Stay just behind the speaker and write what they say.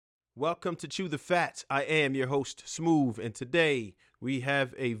Welcome to Chew the Fat. I am your host, Smooth, and today we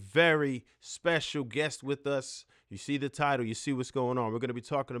have a very special guest with us. You see the title, you see what's going on. We're going to be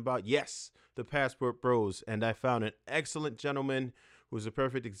talking about, yes, the Passport Bros, and I found an excellent gentleman who's a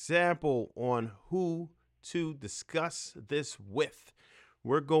perfect example on who to discuss this with.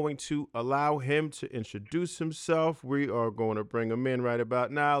 We're going to allow him to introduce himself. We are going to bring him in right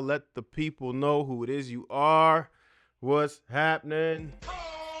about now. Let the people know who it is you are. What's happening?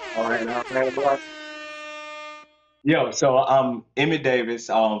 All right. Yo, so I'm Emmett Davis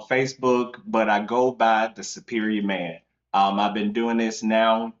on Facebook, but I go by the Superior Man. I've been doing this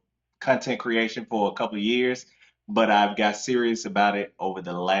now, content creation for a couple of years, but I've got serious about it over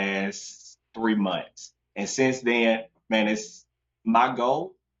the last 3 months. And since then, man, it's my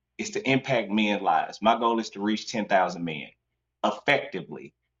goal is to impact men's lives. My goal is to reach 10,000 men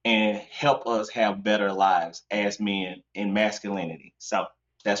effectively and help us have better lives as men in masculinity. So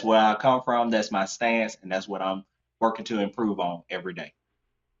that's where I come from. That's my stance, and that's what I'm working to improve on every day.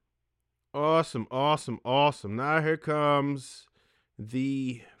 Awesome, awesome, awesome. Now here comes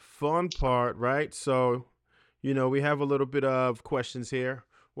the fun part, right? So, we have a little bit of questions here.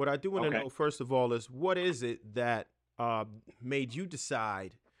 What I do want to Okay. know, first of all, is what is it that made you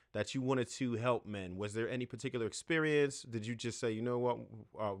decide that you wanted to help men? Was there any particular experience? Did you just say, you know what,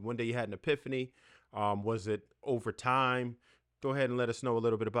 one day you had an epiphany? Was it over time? Go ahead and let us know a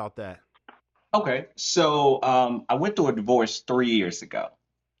little bit about that. Okay. So I went through a divorce 3 years ago,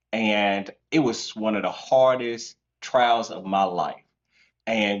 and it was one of the hardest trials of my life.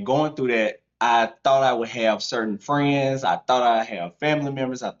 And going through that, I thought I would have certain friends. I thought I'd have family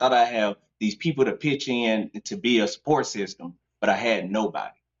members. I thought I'd have these people to pitch in to be a support system, but I had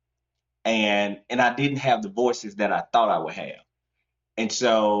nobody. And I didn't have the voices that I thought I would have. And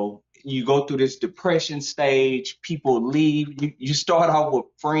so you go through this depression stage, people leave. You start off with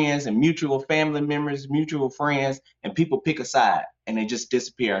friends and mutual family members, mutual friends, and people pick a side and they just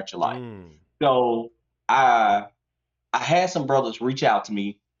disappear out your life. Mm. So I I had some brothers reach out to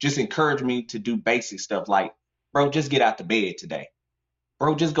me, just encourage me to do basic stuff like, bro, just get out the bed today.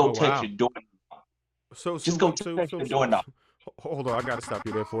 Bro, just go Oh touch wow. your door. So Just go wait, touch your doorknob. hold on, I gotta stop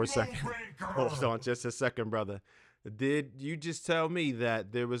you there for a second. Hold on just a second, brother. Did you just tell me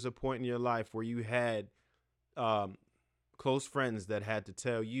that there was a point in your life where you had um, close friends that had to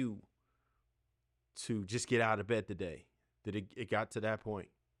tell you to just get out of bed today? Did it got to that point?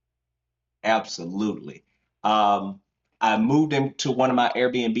 Absolutely. Um, I moved into one of my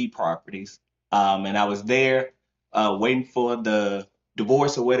Airbnb properties, and I was there waiting for the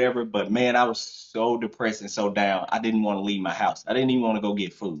divorce or whatever. But man, I was so depressed and so down. I didn't want to leave my house. I didn't even want to go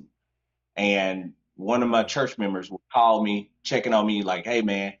get food. And one of my Mm. church members would call me, checking on me, like, "Hey,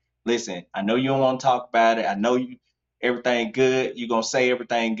 man, listen, I know you don't want to talk about it. I know you everything good. You're gonna say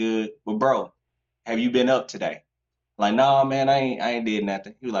everything good, but bro, have you been up today?" Like, no, man, I ain't did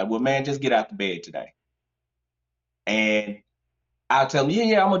nothing. He was like, well, man, just get out the bed today. And I'll tell him,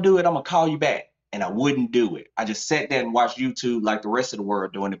 yeah, I'm gonna do it. I'm gonna call you back. And I wouldn't do it. I just sat there and watched YouTube like the rest of the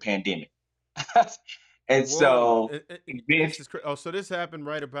world during the pandemic. And Whoa, so this eventually is crazy. Oh, so this happened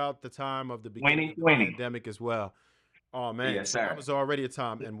right about the time of the beginning of the 2020. pandemic as well. Oh man, Yes, so that sir. was already a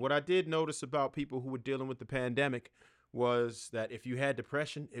time. And what I did notice about people who were dealing with the pandemic was that if you had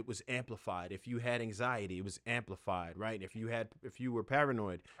depression, it was amplified. If you had anxiety, it was amplified, right? If you were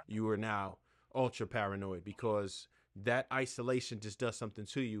paranoid, you were now ultra paranoid because that isolation just does something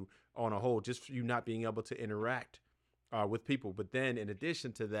to you on a whole, just for you not being able to interact with people. But then in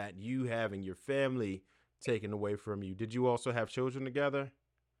addition to that, you having your family taken away from you. Did you also have children together?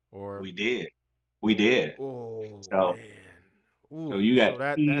 Or We did. We did. oh So man. so Ooh, you got so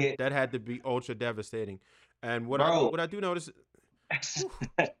that that kids, that had to be ultra devastating. And what I bro. what I do notice, whew,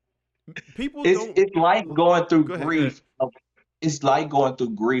 people it's don't. it's like going through Go ahead, go ahead. grief of it's like going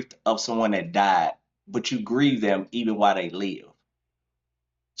through grief of someone that died, but you grieve them even while they live.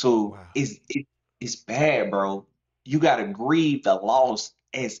 So Wow. it's bad, bro. You gotta grieve the loss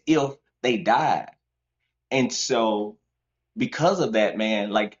as if they died. And so because of that, man,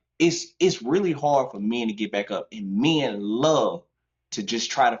 like it's really hard for men to get back up. And men love to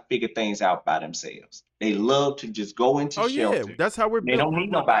just try to figure things out by themselves. They love to just go into Oh yeah, shelter. that's how we're They built. don't We're,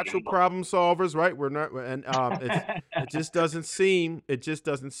 need we're nobody natural problem solvers, right? We're not, and it just doesn't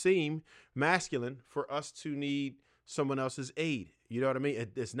seem masculine for us to need someone else's aid. You know what I mean?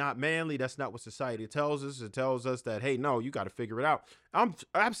 It's not manly. That's not what society tells us. It tells us that hey, no, you got to figure it out. I'm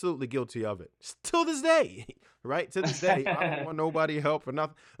absolutely guilty of it till this day, right? To this day, I don't want nobody help for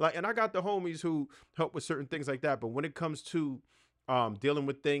nothing. Like, and I got the homies who help with certain things like that. But when it comes to dealing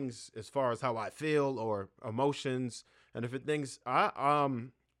with things as far as how I feel or emotions and different things.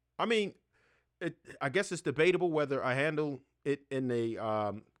 I mean, I guess it's debatable whether I handle it in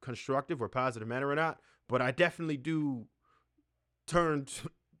a constructive or positive manner or not. But I definitely do turn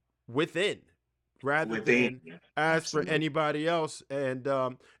within rather Within. than Yeah, as for absolutely. anybody else. And I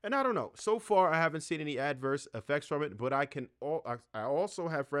don't know. So far, I haven't seen any adverse effects from it. But I also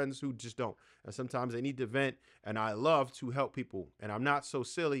have friends who just don't, and sometimes they need to vent. And I love to help people. And I'm not so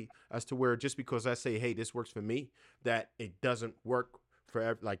silly as to where just because I say, hey, this works for me, that it doesn't work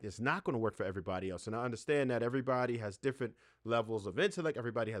for like it's not going to work for everybody else. And I understand that everybody has different levels of intellect.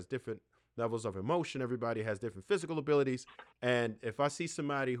 Everybody has different levels of emotion. Everybody has different physical abilities. And if I see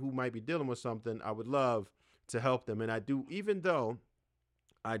somebody who might be dealing with something, I would love to help them. And I do, even though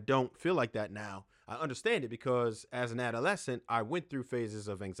I don't feel like that now. I understand it because as an adolescent, I went through phases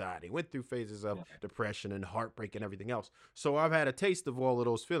of anxiety, went through phases of depression and heartbreak and everything else. So I've had a taste of all of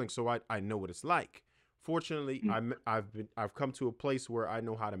those feelings. So I know what it's like. Fortunately, Mm. I've come to a place where I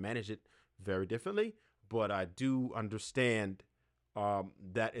know how to manage it very differently, but I do understand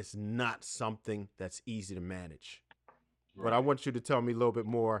that it's not something that's easy to manage. But I Right. want you to tell me a little bit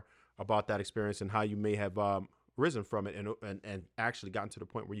more about that experience and how you may have risen from it and actually gotten to the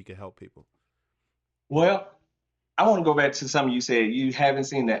point where you can help people. Well, I want to go back to something you said. You haven't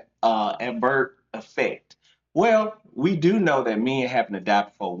seen the advert effect. Well, we do know that men happen to die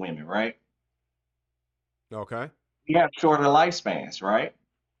before women, right? Okay. We have shorter lifespans, right?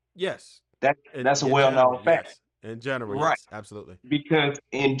 Yes. That that's a In general, well-known fact, yes. In general, right? yes. Absolutely. Because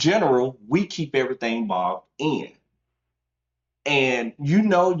in general, we keep everything bogged in, and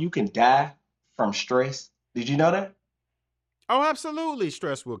you can die from stress. Did you know that? Oh, absolutely.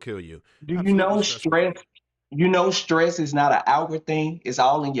 Stress will kill you. Do you Absolutely, know stress will kill stress? you. You know stress is not an outward thing; it's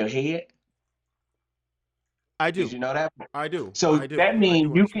all in your head. I Did do. you know that? I do. So I do. that I means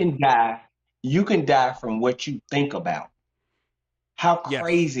do understand. you can die from what you think about. How Yes.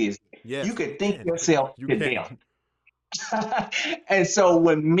 crazy is it? You Yes, you can think can. yourself You to death. can. And so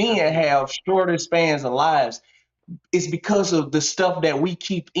when men Absolutely. have shorter spans of lives, it's because of the stuff that we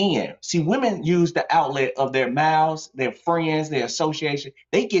keep in. See, women use the outlet of their mouths, their friends, their association.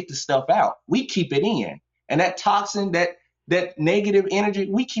 They get the stuff out. We keep it in. And that toxin, that negative energy,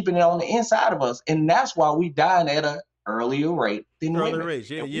 we keeping it on the inside of us. And that's why we dying at an earlier rate than Early women. raise.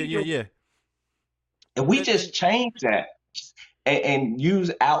 Yeah, And yeah, we yeah, just yeah. and we And just change that and use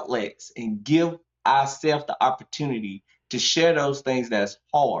outlets and give ourselves the opportunity to share those things that's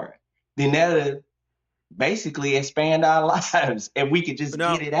hard, then that'll basically expand our lives and we could just get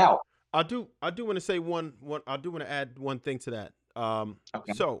now it out. I do want to say one I do want to add one thing to that.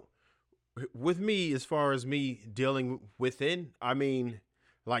 Okay. So with me, as far as me dealing within, I mean,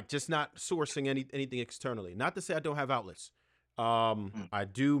 like just not sourcing anything externally. Not to say I don't have outlets. Mm. I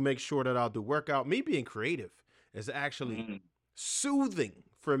do make sure that I'll do workout. Me being creative is actually Mm. soothing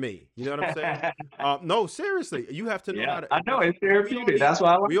for me. You know what I'm saying? No, seriously, you have to know Yeah, how to. I know it's We all therapeutic. need That's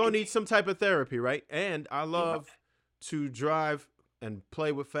why I like we all it. need some type of therapy, right? And I Yeah. love to drive and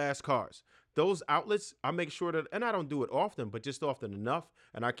play with fast cars. Those outlets, I make sure that, and I don't do it often, but just often enough,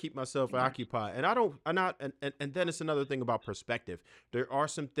 and I keep myself Mm. occupied. And I don't, I'm not, and then it's another thing about perspective. There are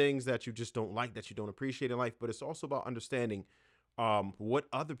some things that you just don't like, that you don't appreciate in life, but it's also about understanding what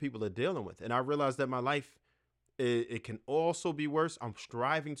other people are dealing with. And I realized that my life, it can also be worse. I'm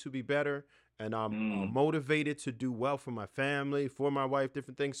striving to be better, and I'm Mm. motivated to do well for my family, for my wife,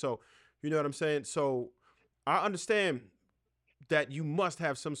 different things. So, you know what I'm saying? So, I understand that you must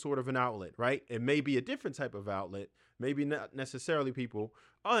have some sort of an outlet, right? It may be a different type of outlet, maybe not necessarily people.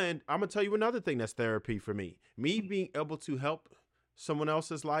 And I'm gonna tell you another thing that's therapy for me. Me being able to help someone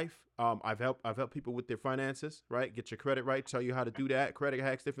else's life. I've helped people with their finances, right? Get your credit right, tell you how to do that, credit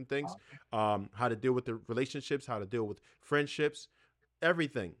hacks, different things. How to deal with the relationships, how to deal with friendships,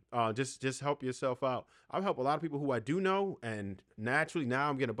 everything. Just help yourself out. I've helped a lot of people who I do know, and naturally now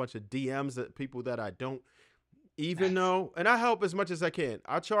I'm getting a bunch of DMs that people that I don't even though, and I help as much as I can.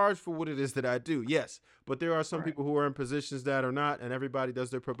 I charge for what it is that I do, yes, but there are some Right. people who are in positions that are not, and everybody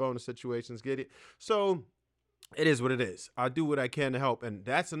does their pro bono situations, get it? So it is what it is. I do what I can to help, and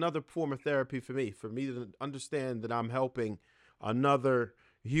that's another form of therapy for me to understand that I'm helping another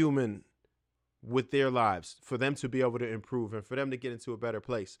human with their lives, for them to be able to improve and for them to get into a better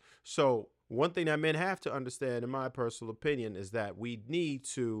place. So one thing that men have to understand, in my personal opinion, is that we need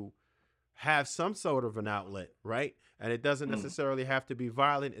to have some sort of an outlet, right? And it doesn't Mm. necessarily have to be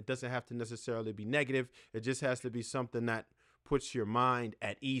violent. It doesn't have to necessarily be negative. It just has to be something that puts your mind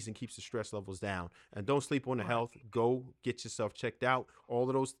at ease and keeps the stress levels down. And don't sleep on the Right. health. Go get yourself checked out. All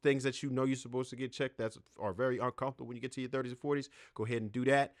of those things that you know you're supposed to get checked that are very uncomfortable when you get to your 30s and 40s, go ahead and do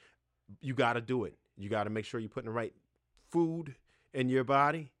that. You got to do it. You got to make sure you're putting the right food in your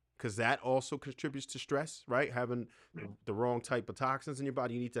body, because that also contributes to stress, right? Having the wrong type of toxins in your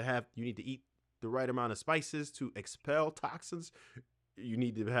body. You need to eat the right amount of spices to expel toxins. You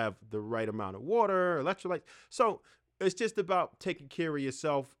need to have the right amount of water, electrolytes. So it's just about taking care of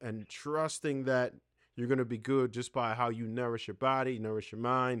yourself and trusting that you're going to be good just by how you nourish your body, nourish your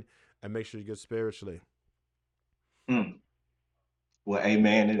mind, and make sure you're good spiritually. Mm. Well,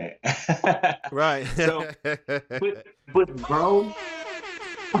 amen to that. Right. So, but bro,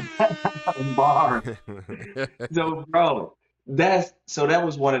 bar. So, bro, that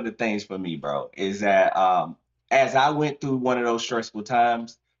was one of the things for me, bro, is that as I went through one of those stressful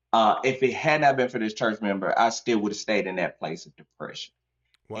times, if it had not been for this church member, I still would have stayed in that place of depression.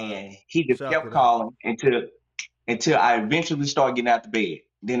 Wow. And he just Shout out to kept that. calling until I eventually started getting out the bed.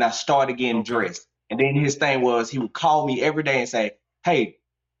 Then I started getting Okay. dressed. And then his thing was he would call me every day and say, "Hey,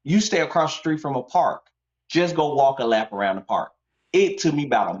 you stay across the street from a park. Just go walk a lap around the park." It took me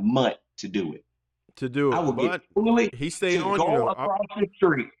about a month to do it. To do I it, would get but fully he stayed to on you go though. across the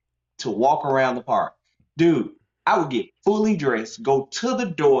street to walk around the park. Dude, I would get fully dressed, go to the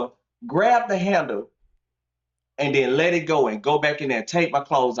door, grab the handle, and then let it go and go back in there, take my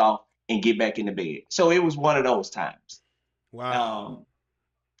clothes off, and get back in the bed. So it was one of those times. Wow. Um,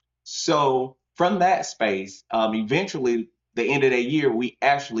 so from that space, eventually the end of that year, we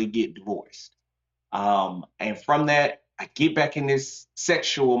actually get divorced. And from that, I get back in this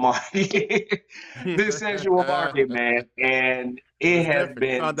sexual market, this sexual market, man. And it It's has different. You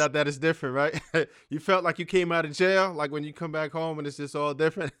been, found out that it's different, right? You felt like you came out of jail, like when you come back home and it's just all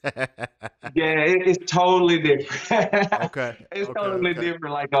different. yeah, it's totally different. Okay. It's Okay. totally Okay.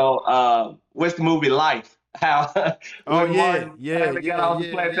 different. Like, what's the movie Life? How Oh when yeah. Martin Yeah. finally got Yeah. off the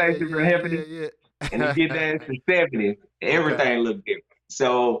Yeah. Yeah. plantation for Yeah. helping Yeah. and he get Yeah. there to 70s, Okay. everything looked different.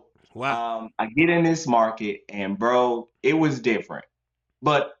 So Wow. I get in this market and bro, it was different.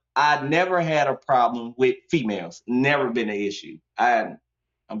 But I never had a problem with females. Never been an issue. I'm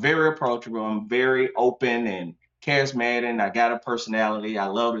very approachable. I'm very open and charismatic. I got a personality. I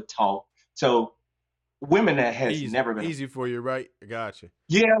love to talk. So women that has Easy. never been a Easy for you, right? I got you.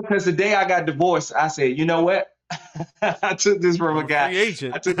 yeah, because the day I got divorced, I said, you know what? I took this from a I'm a guy. free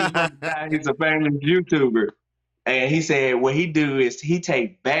agent. I took this from a guy. He's a famous YouTuber, and he said what he do is he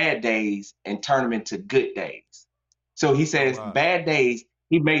take bad days and turn them into good days. So he Oh says wow. bad days,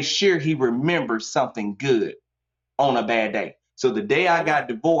 he makes sure he remembers something good on a bad day. So the day I Oh got wow.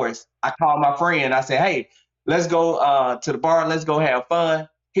 divorced, I called my friend. I said, "Hey, let's go to the bar. Let's go have fun."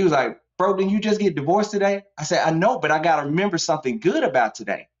 He was like, "Bro, didn't you just get divorced today?" I said, "I know, but I gotta remember something good about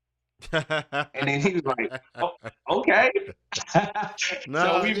today." And then he was like, "Oh, okay." So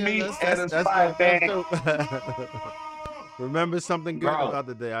No, we yeah, meet that's at that's a that's spot, dope. That's man. dope. Remember something good Bro, about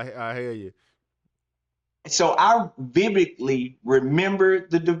the day. I hear you. so I vividly remember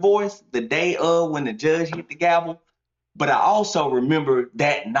the divorce, the day of when the judge hit the gavel, but I also remember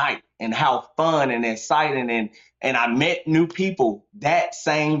that night and how fun and exciting and I met new people that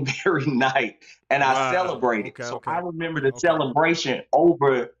same very night and I Wow. celebrated. Okay. So I Okay. remember the Okay. celebration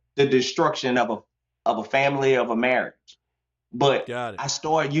over the destruction of a family of a marriage. But Got it. I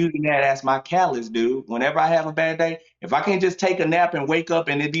started using that as my catalyst, dude. Whenever I have a bad day, if I can't just take a nap and wake up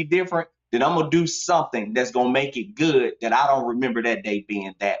and it be different, then I'm gonna do something that's gonna make it good that I don't remember that day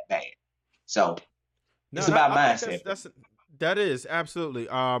being that bad. So it's No, that about I think mindset for me. that is absolutely.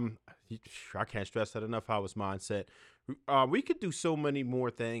 I can't stress that enough. How it's mindset. We could do so many more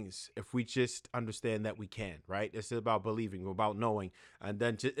things if we just understand that we can. Right. It's about believing, about knowing, and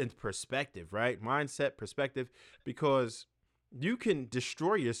then just in perspective. Right. Mindset, perspective, because you can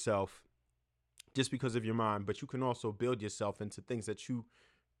destroy yourself just because of your mind, but you can also build yourself into things that you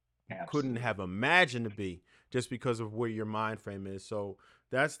couldn't Absolutely. have imagined to be just because of where your mind frame is. So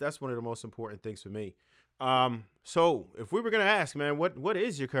that's one of the most important things for me. So if we were gonna ask, man, what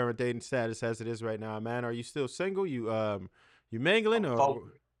is your current dating status as it is right now, man? Are you still single? You mangling I'm or?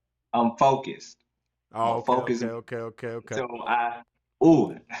 focused. I'm focused. I'm Oh, a okay, focused. okay, okay, okay, okay, So I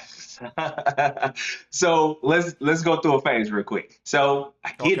ooh. So let's go through a phase real quick. So I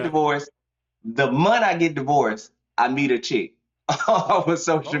get okay. divorced. The month I get divorced, I meet a chick over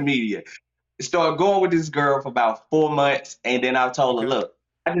social Oh, media. Started going with this girl for about 4 months, and then I told her, okay, "Look,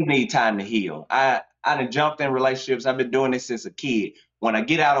 I just need time to heal. I done jumped in relationships. I've been doing this since a kid. When I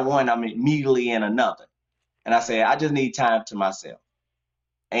get out of one, I'm immediately in another." And I said, "I just need time to myself."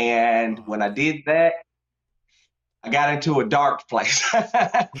 And when I okay. did that, I got into a dark place.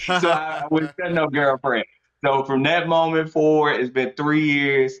 So I was got no girlfriend. So from that moment forward, it's been 3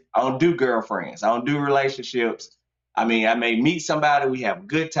 years. I don't do girlfriends. I don't do relationships. I mean, I may meet somebody, we have a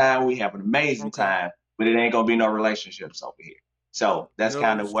good time, we have an amazing Okay. time, but it ain't gonna be no relationships over here. So that's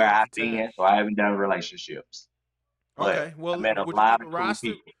kind No of where strings I've been. So attached. I haven't done relationships, but Okay. I Well, met a would you lot keep a of cool roster?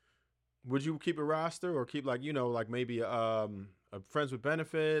 people. Would you keep a roster or keep like like maybe a friends with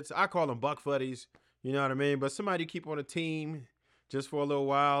benefits? I call them buck buddies. You know what I mean? But somebody you keep on a team just for a little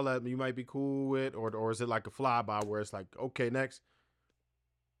while that you might be cool with, or is it like a flyby where it's like okay next?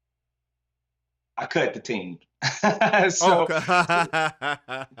 I cut the team. Oh, so, okay. so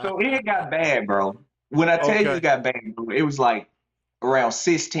so it got bad, bro. When I tell you it Okay. got bad, bro, it was like around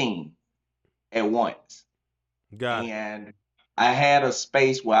 16 at once. Got it. And I had a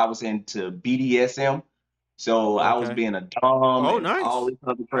space where I was into BDSM. So I was Okay. being a dom Oh, and all nice. this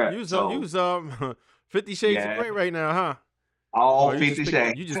other crap. You So was 50 Shades of yeah, Grey right now, huh? Oh, all 50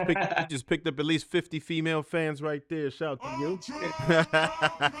 shades. you just picked up at least 50 female fans right there. Shout to you.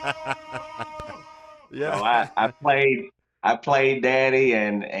 Yeah. So I played daddy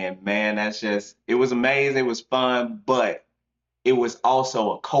and man, that's just it was amazing, it was fun, but it was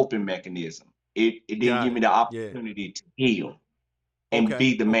also a coping mechanism. It didn't Got give it. me the Yeah. opportunity to heal and Okay.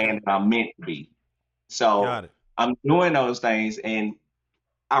 be the man Okay. that I'm meant to be. So Got it. I'm doing those things and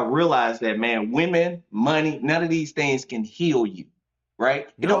I realized that man, women, money, none of these things can heal you, right?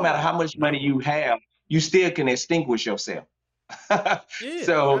 It don't matter how No. much money No. you have, you still can extinguish yourself. Yeah,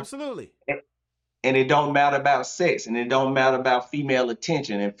 so absolutely. and it don't matter about sex and it don't matter about female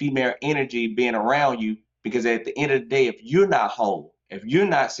attention and female energy being around you because at the end of the day if you're not whole, if you're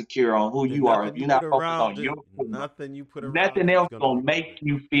not secure on who Then you are, if nothing you you're put not focused on around your it, core, nothing you put around nothing it is else gonna gonna be make complete.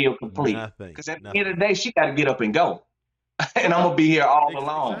 you feel complete Nothing. because at the end of Nothing. the day she got to get up and go and I'm Right. gonna be here all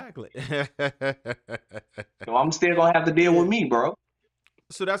alone, Exactly. so I'm still gonna have to deal with Yeah. me, bro.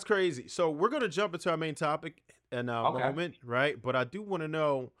 So that's crazy. So we're gonna jump into our main topic in a Okay. moment, right? But I do want to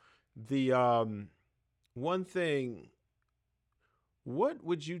know the one thing. What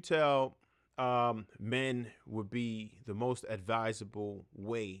would you tell men would be the most advisable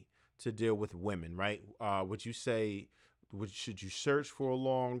way to deal with women, right? Would you say should you search for a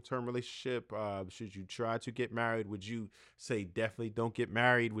long-term relationship? Should you try to get married? Would you say definitely don't get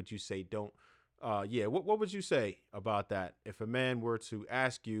married? Would you say don't yeah, what would you say about that if a man were to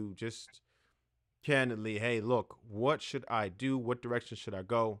ask you just candidly, hey, look, what should I do? What direction should I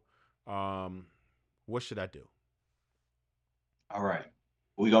go? Um, what should I do? All right,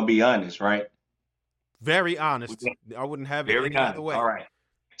 we're gonna be honest, right? Very We're honest. I wouldn't have it very any other honest. All way. right.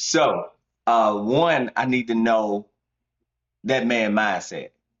 So, one, I need to know that man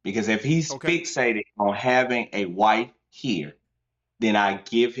mindset. Because if he's Okay. fixated on having a wife here, then I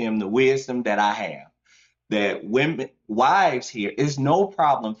give him the wisdom that I have. That women, wives here, is no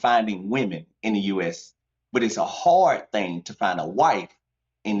problem finding women in the US, but it's a hard thing to find a wife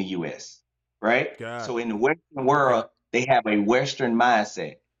in the US, right? Got So it. in the Western Okay. world, they have a Western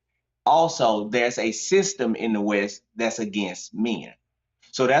mindset. Also, there's a system in the West that's against men.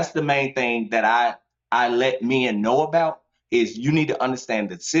 So that's the main thing that I let men know about is you need to understand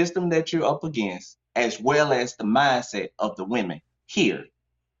the system that you're up against as well as the mindset of the women here.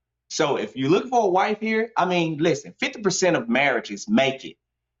 So if you look for a wife here, I mean, listen, 50% of marriages make it.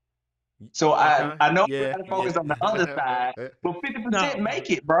 So I Okay. I know Yeah. everybody focus Yeah. on the other side, but 50% now, make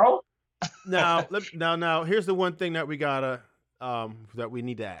it, bro. now, here's the one thing that we gotta that we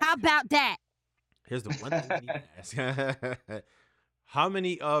need to How ask. about that? Here's the one thing we need to ask. How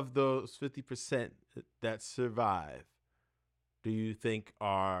many of those 50% that survive do you think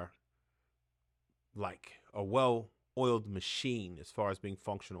are like a well-oiled machine as far as being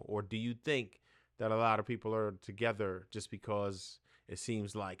functional, or do you think that a lot of people are together just because it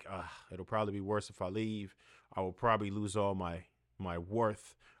seems like it'll probably be worse if I leave. I will probably lose all my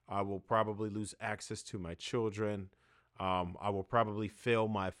worth. I will probably lose access to my children. I will probably fail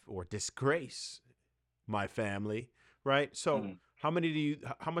my or disgrace my family, right? So Mm. how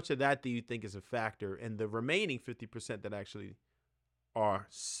much of that do you think is a factor in the remaining 50% that actually are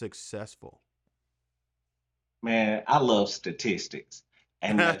successful? Man, I love statistics.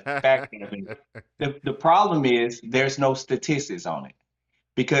 And the fact of it, the problem is there's no statistics on it.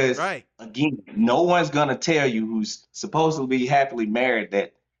 Because Right. again, no one's gonna tell you who's supposed to be happily married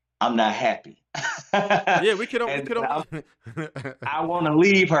that I'm not happy. Yeah, we and could I'm, only I want to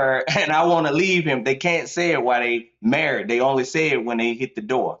leave her and I want to leave him. They can't say it while they married. They only say it when they hit the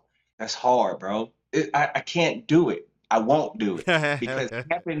door. That's hard, bro. I can't do it. I won't do it because Okay.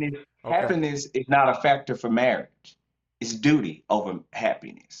 happiness is not a factor for marriage. It's duty over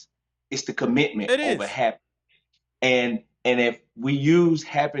happiness. It's the commitment It over is. happiness. And if we use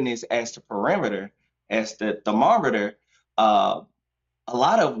happiness as the parameter, as the thermometer, uh, a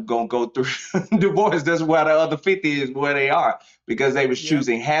lot of them gonna go through divorce. That's why the other 50 is where they are because they was Yep.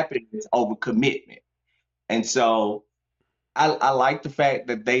 choosing happiness over commitment. And so I like the fact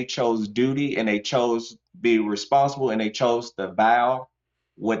that they chose duty and they chose be responsible and they chose to vow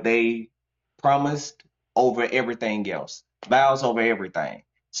what they promised over everything else. Vows over everything.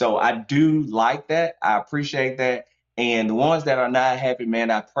 So I do like that. I appreciate that. And the ones that are not happy, man,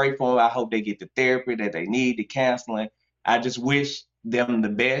 I pray for them. I hope they get the therapy that they need, the counseling. I just wish them the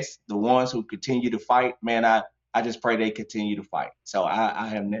best. The ones who continue to fight, man, I just pray they continue to fight. So I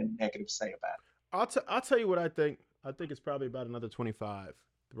have nothing negative to say about I'll tell you what I think. I think it's probably about another 25,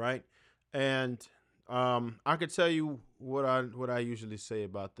 right? And I could tell you what I usually say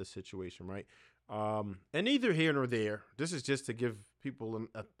about this situation, right? And neither here nor there. This is just to give people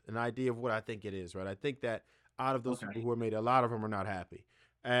an idea of what I think it is, right? I think that out of it. those people who are made, a lot of them are not happy,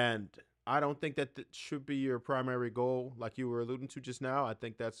 and I don't think that should be your primary goal, like you were alluding to just now. I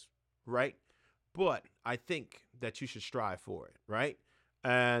think that's right, but I think that you should strive for it, right?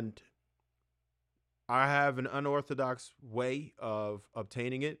 And I have an unorthodox way of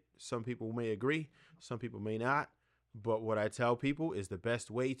obtaining it. Some people may agree, some people may not. But what I tell people is the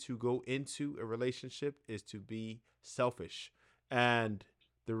best way to go into a relationship is to be selfish. And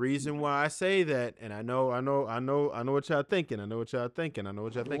the reason why I say that, and I know what y'all thinking. I know what y'all thinking. I know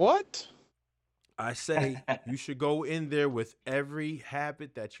what y'all thinking. What? I say you should go in there with every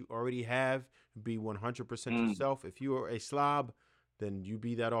habit that you already have. Be 100% Mm, yourself. If you are a slob, then you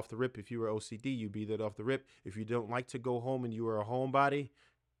be that off the rip. If you are OCD, you be that off the rip. If you don't like to go home and you are a homebody,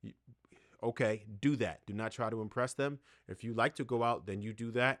 you, okay, do that. Do not try to impress them. If you like to go out, then you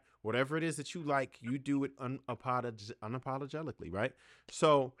do that. Whatever it is that you like, you do it unapologetically, right?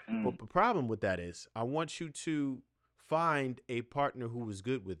 So, mm, but the problem with that is, I want you to find a partner who is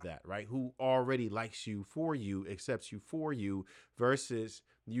good with that, right? Who already likes you for you, accepts you for you, versus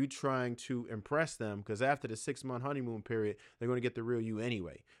you trying to impress them, because after the 6 month honeymoon period, they're going to get the real you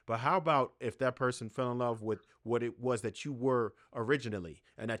anyway. But how about if that person fell in love with what it was that you were originally,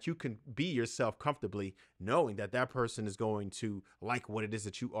 and that you can be yourself comfortably, knowing that that person is going to like what it is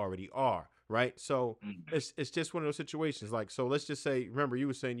that you already are, right? So mm. it's just one of those situations. Like, so let's just say, remember you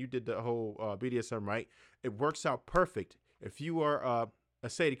were saying you did the whole BDSM, right? It works out perfect if you are a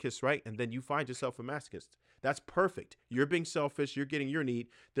sadist, right? And then you find yourself a masochist. That's perfect. You're being selfish. You're getting your need.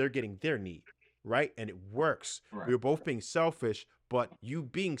 They're getting their need, right? And it works. Right. We're both being selfish, but you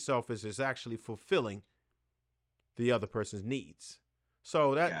being selfish is actually fulfilling the other person's needs.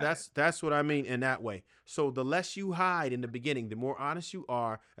 So Got it. that's what I mean in that way. So the less you hide in the beginning, the more honest you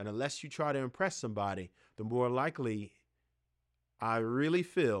are, and the less you try to impress somebody, the more likely I really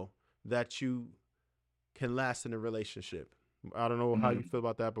feel that you can last in a relationship. I don't know how you Mm. feel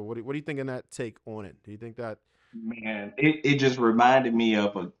about that, but what do you think in that take on it? Do you think that? Man, it just reminded me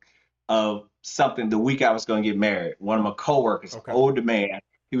of something the week I was gonna get married. One of my coworkers, Okay. older man,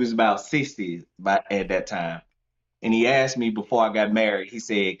 he was about 60 by at that time. And he asked me before I got married, he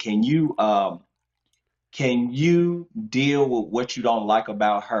said, can you deal with what you don't like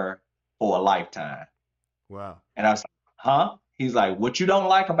about her for a lifetime? Wow. And I was like, huh? He's like, what you don't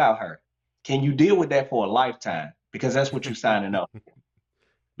like about her, can you deal with that for a lifetime? Because that's what you're signing up.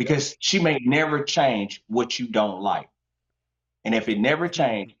 Because she may never change what you don't like. And if it never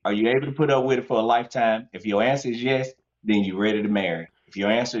changed, are you able to put up with it for a lifetime? If your answer is yes, then you're ready to marry. If your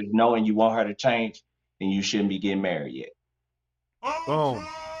answer is no and you want her to change, then you shouldn't be getting married yet. Boom.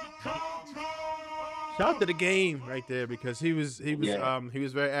 Shout out to the game right there, because Yeah. he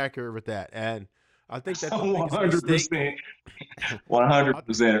was very accurate with that, and I think that the biggest mistake 100%. I,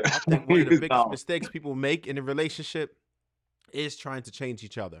 100%. I think one He of the was biggest gone. mistakes people make in a relationship is trying to change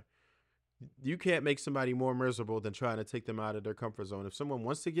each other. You can't make somebody more miserable than trying to take them out of their comfort zone. If someone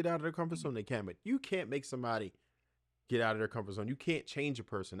wants to get out of their comfort zone, they can, but you can't make somebody get out of their comfort zone. You can't change a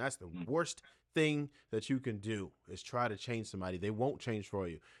person. That's the Mm, worst thing that you can do, is try to change somebody. They won't change for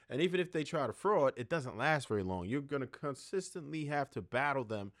you. And even if they try to fraud, it doesn't last very long. You're going to consistently have to battle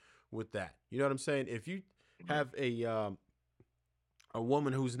them with that. You know what I'm saying? If you right. have a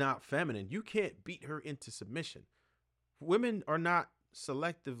woman who's not feminine, you can't beat her into submission. Women are not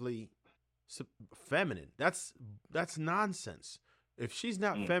selectively feminine. That's nonsense. If she's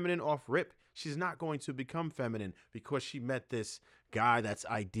not Mm, feminine off rip, she's not going to become feminine because she met this guy that's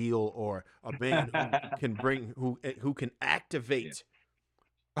ideal, or a man who can bring who can yeah. activate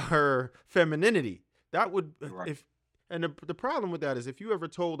her femininity. That would, Right. if and the problem with that is, if you ever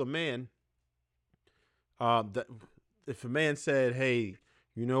told a man that if a man said, "Hey,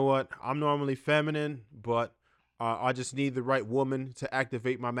 you know what? I'm normally feminine, but I just need the right woman to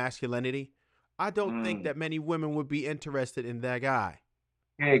activate my masculinity." I don't think Mm, that many women would be interested in that guy.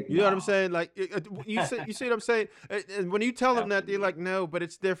 heck You know what I'm no. saying? Like, you see what I'm saying? And when you tell them that, they're Absolutely. like, "No, but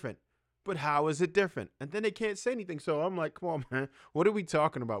it's different." but how is it different? And then they can't say anything. So I'm like, come on, man, what are we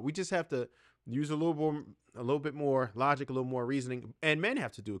talking about? We just have to use a little bit more logic, a little more reasoning, and men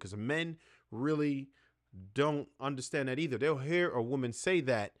have to do it because men really don't understand that either. They'll hear a woman say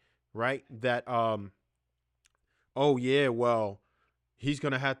that, right? That oh yeah, well, he's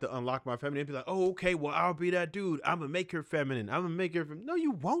gonna have to unlock my feminine. Be like, oh okay, well I'll be that dude. I'm gonna make her feminine. I'm gonna make her. No,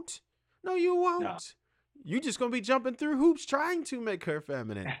 you won't. No, you No. won't. You just gonna be jumping through hoops trying to make her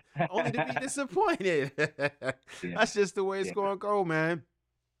feminine, only to be disappointed. Yeah. That's just the way it's Yeah. gonna go, man.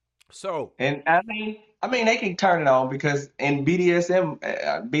 So And I mean, they can turn it on because in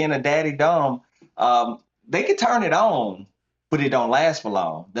BDSM, being a daddy dom, they can turn it on, but it don't last for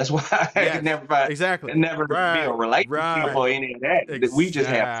long. That's why I could yes, never find, exactly. it never be a Right, relationship right. or any of that. We just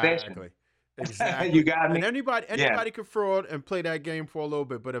have sessions. Exactly. You Exactly. got And me? Yeah, anybody could fraud and play that game for a little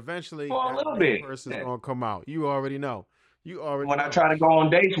bit, but eventually for a that little real bit. person's Yeah. gonna come out. You already know. You already When I know. try to go on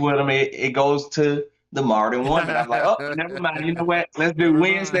dates with them, it goes to the modern woman. I'm like, oh, never mind. You know what? Let's do Never mind.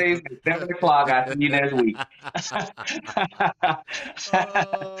 Wednesdays at 7 o'clock. I'll see you next week. She Yeah,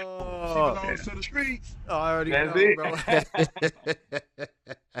 belongs to the streets. I already that's know, it. bro. Yeah.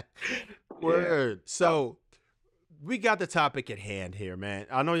 Word. So, So we got the topic at hand here, man.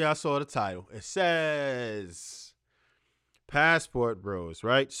 I know y'all saw the title. It says Passport Bros,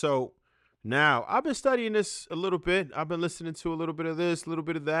 right? So now I've been studying this a little bit. I've been listening to a little bit of this, a little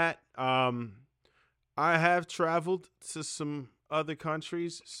bit of that. I have traveled to some other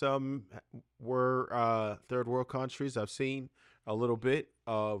countries. Some were third world countries. I've seen a little bit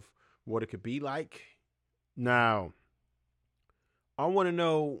of what it could be like. Now, I want to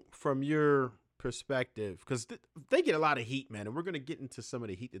know from your perspective because they get a lot of heat, man, and we're gonna get into some of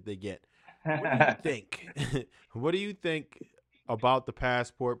the heat that they get. What do you think? What do you think about the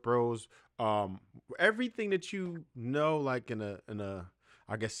Passport Bros? Um, Everything that you know, like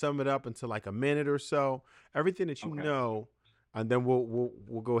I guess sum it up into like a minute or so. Everything that you okay. know, and then we'll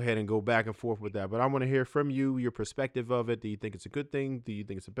go ahead and go back and forth with that. But I want to hear from you your perspective of it. Do you think it's a good thing? Do you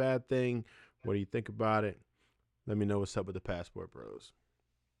think it's a bad thing? What do you think about it? Let me know what's up with the Passport Bros.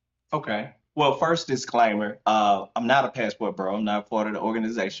 Okay. Well, first disclaimer, I'm not a passport bro. I'm not part of the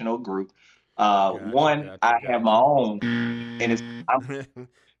organizational group. Gotcha, One, gotcha, I have my gotcha. own, and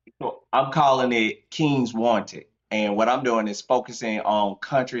I'm calling it Kings Wanted. And what I'm doing is focusing on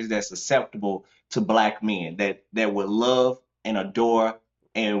countries that's susceptible to black men that would love and adore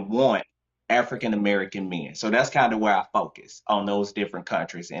and want African American men. So that's kind of where I focus on those different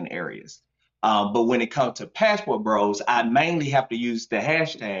countries and areas. But when it comes to passport bros, I mainly have to use the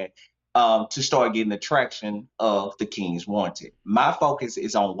hashtag to start getting the traction of the Kings Wanted. My focus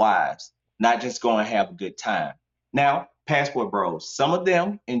is on wives, not just going to have a good time. Now, passport bros, some of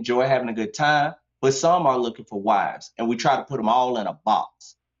them enjoy having a good time, but some are looking for wives. And we try to put them all in a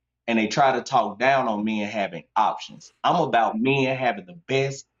box. And they try to talk down on men having options. I'm about men having the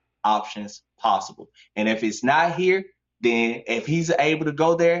best options possible. And if it's not here, then if he's able to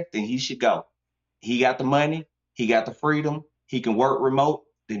go there, then he should go. He got the money, he got the freedom, he can work remote,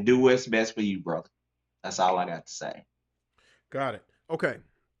 then do what's best for you, brother. That's all I got to say. Got it. Okay.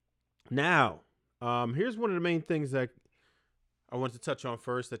 Now, here's one of the main things that I want to touch on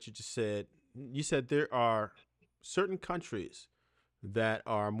first that you just said. You said there are certain countries that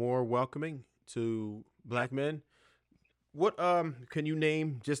are more welcoming to black men. What can you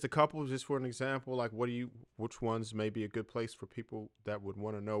name just a couple just for an example? Like which ones may be a good place for people that would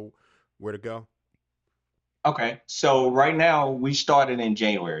want to know where to go? Okay, so right now we started in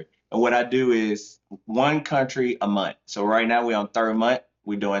January, and what I do is one country a month. So right now we're on third month.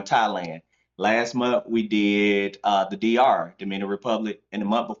 We're doing Thailand. Last month we did the DR, Dominican Republic, and the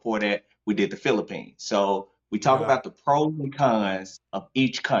month before that we did the Philippines. So we talk Got about it. the pros and cons of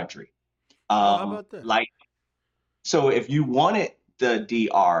each country. Oh, how about that? Like so, if you wanted the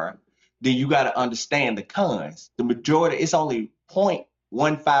DR, then you got to understand the cons. The majority, it's only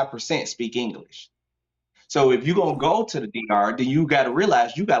 0.15% speak English. So if you're gonna go to the DR, then you got to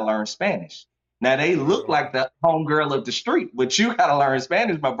realize you got to learn Spanish. Now they Word. look Okay. like the homegirl of the street, but you got to learn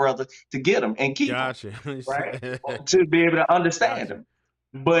Spanish, my brother, to get them and keep them, Gotcha. right? To be able to understand Gotcha.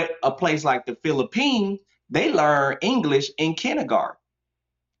 them. But a place like the Philippines, they learn English in kindergarten.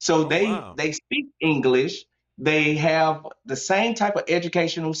 So Oh wow. they speak English. They have the same type of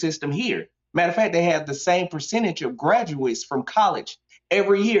educational system here. Matter of fact, they have the same percentage of graduates from college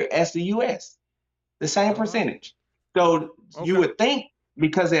every year as the US, the same Oh wow. percentage. So you Okay. would think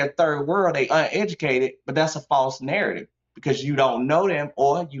because they're third world, they uneducated, but that's a false narrative because you don't know them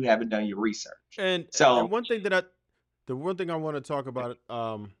or you haven't done your research. And So one thing the one thing I want to talk about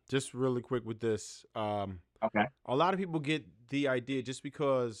just really quick with this. Okay. a lot of people get the idea just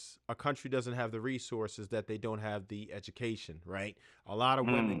because a country doesn't have the resources that they don't have the education, right? A lot of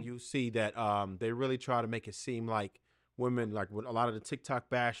women Mm. you see that they really try to make it seem like women, like with a lot of the TikTok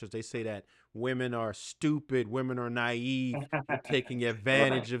bashers, they say that women are stupid, women are naive, you're taking Right.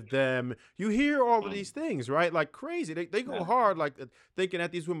 advantage of them. You hear all of Mm. these things, right? Like crazy. They go Yeah. hard, like thinking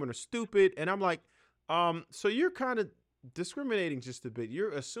that these women are stupid. And I'm like, so you're kind of discriminating just a bit.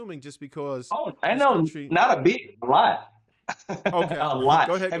 You're assuming just because Oh, I this know, country. not a bit, a lot. Okay, A lot.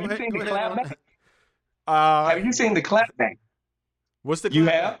 go ahead, Have go you ahead, seen go the ahead on clapback? that. Uh, Have you seen the clapback? what's the You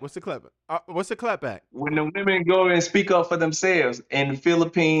clapback? have? What's the clapback? What's the clapback? When the women go and speak up for themselves in the Oh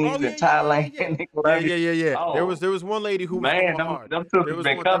Philippines yeah, and yeah, yeah, yeah, Thailand yeah, and yeah, Colombia. yeah, yeah, yeah. Oh, There was one lady who was man, going them, hard. them There sisters was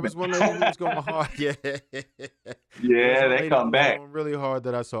been one that coming. was one lady who was going hard. Yeah, there was Yeah, one they lady who come was back. going really hard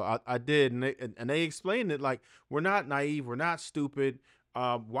that I saw. I did, and they explained it like we're not naive, we're not stupid.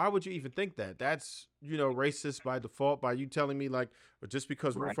 Why would you even think that? That's racist by default by you telling me like just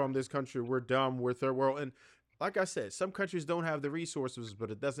because we're Right. from this country we're dumb, we're third world. And like I said, some countries don't have the resources,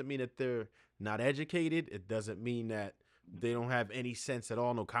 but it doesn't mean that they're not educated. It doesn't mean that they don't have any sense at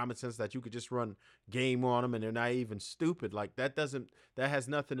all, no common sense that you could just run game on them and they're naive and stupid. Like that has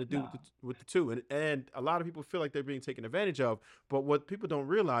nothing to do No. with the two. And a lot of people feel like they're being taken advantage of. But what people don't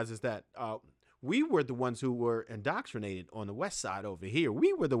realize is that we were the ones who were indoctrinated on the west side over here.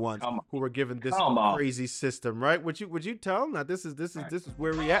 We were the ones Come on. who were given this Come on. crazy system, right? Would you tell them that Right. this is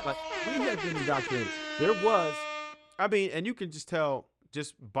where we at? Like we have been indoctrinated. There was, I mean, and you can just tell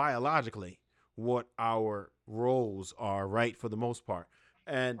just biologically what our roles are, right? For the most part,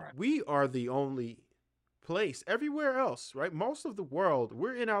 and Right. we are the only place everywhere else, right? Most of the world,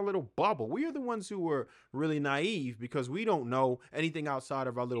 we're in our little bubble. We are the ones who were really naive because we don't know anything outside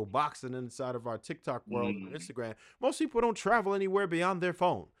of our little box and inside of our TikTok world or Mm. Instagram. Most people don't travel anywhere beyond their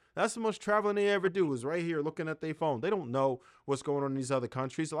phone. That's the most traveling they ever do is right here looking at their phone. They don't know what's going on in these other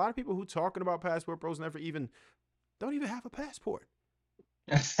countries. A lot of people who talking about passport bros never even don't even have a passport.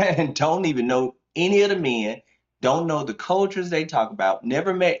 And don't even know any of the men, don't know the cultures they talk about,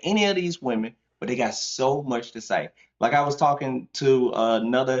 never met any of these women, but they got so much to say. Like I was talking to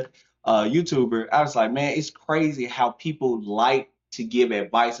another YouTuber, I was like, man, it's crazy how people like to give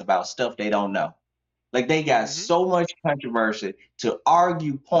advice about stuff they don't know. Like they got Mm-hmm. so much controversy to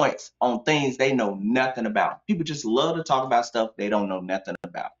argue points on things they know nothing about. People just love to talk about stuff they don't know nothing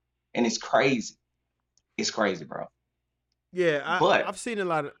about. And it's crazy. It's crazy, bro. Yeah, But I've seen a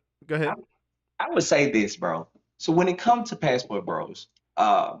lot of. Go ahead. I, I would say this, bro. So when it comes to passport bros,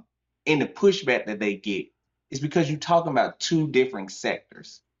 uh, and the pushback that they get is because you're talking about two different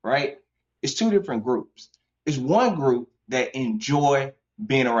sectors, right? It's two different groups. It's one group that enjoy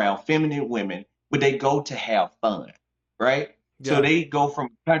being around feminine women, but they go to have fun, right? So Yeah. they go from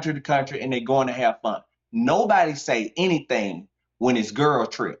country to country and they're going to have fun. Nobody say anything when it's girl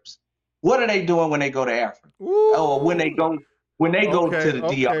trips. What are they doing when they go to Africa? Or Ooh. when they go to Okay. the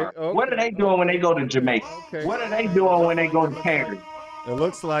Okay. DR? What are Okay. they doing when they Okay. go to Okay. Jamaica? Okay. What are they Okay. doing when they go to Paris? It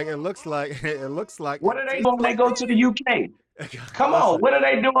looks like. It looks like. It looks like. What are they Just doing when they like go to the UK? Come on, listen, what are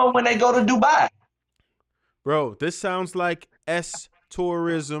they doing when they go to Dubai? bro. This sounds like S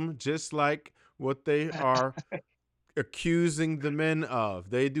tourism, just like what they are accusing the men of.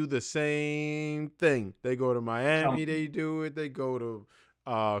 They do the same thing. They go to Come Miami, they do it. They go to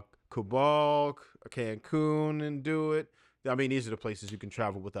Cabal, Cancun, and do it. I mean, these are the places you can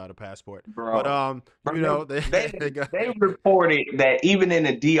travel without a passport. But bro. they They they got. they reported that even in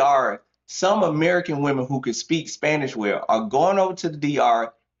the DR, some American women who could speak Spanish well are going over to the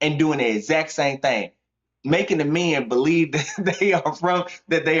DR and doing the exact same thing, making the men believe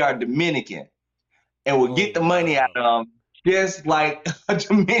that they are Dominican and will Oh get the money out wow! of them just like a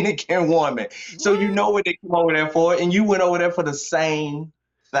Dominican woman. So you What? know what they come over there for, and you went over there for the same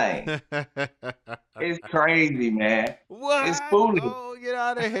thing. It's crazy, man. It's What? foolish, Oh, get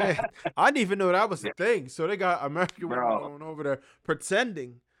out of here! I didn't even know that was a yeah, thing. So they got American women bro. going over there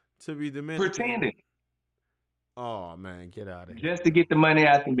pretending to be Dominican. Pretending Oh man, get out of here, just to man. get the money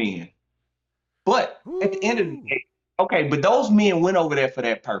out the men. But at the end of the Woo. day, okay, but those men went over there for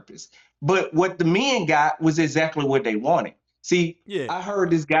that purpose. But what the men got was exactly what they wanted. See, Yeah. I heard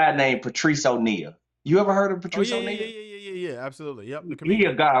this guy named Patrice O'Neal. You ever heard of Oh Patrice yeah, yeah, yeah, O'Neal? yeah, yeah, yeah, yeah. Absolutely. Yep. The He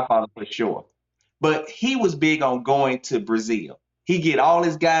a comedian. godfather for sure. But he was big on going to Brazil. He get all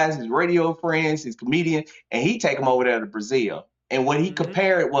his guys, his radio friends, his comedian, and he take them over there to Brazil. And what he Mm-hmm.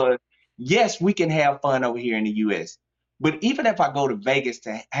 compared was, yes, we can have fun over here in the US. But even if I go to Vegas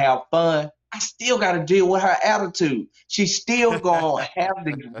to have fun, I still got to deal with her attitude. She's still going to have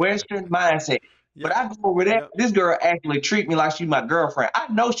the Western mindset. But Yep. I go over there, Yep. this girl actually treat me like she my girlfriend.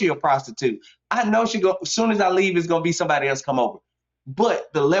 I know she a prostitute. I know she go as soon as I leave, it's gonna be somebody else come over.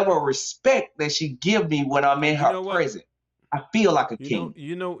 But the level of respect that she give me when I'm in You her know what? presence, I feel like a You know,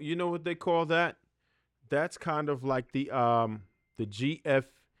 king. you know what they call that? That's kind of like the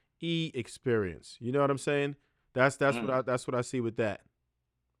GFE experience. You know what I'm saying? Mm. That's what I see with that.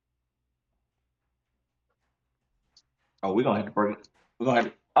 Oh, we're gonna have to break it. We're gonna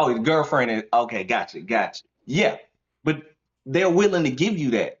have to, oh, his girlfriend is okay, gotcha. Yeah. But they're willing to give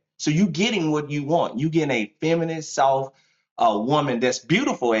you that. So you getting what you want. You getting a feminine, soft woman that's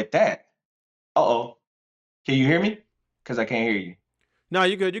beautiful at that. Uh-oh. Can you hear me? Because I can't hear you. No,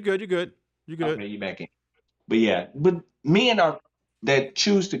 you good. You good. You good. You good. Okay, you back in. But yeah, but men are that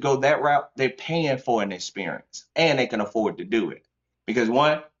choose to go that route, they're paying for an experience and they can afford to do it. Because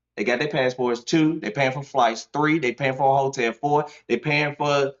one, they got their passports, two, they're paying for flights, three, they paying for a hotel, four, they're paying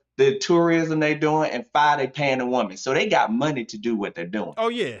for the tourism they're doing, and five, they paying the woman. So they got money to do what they're doing. Oh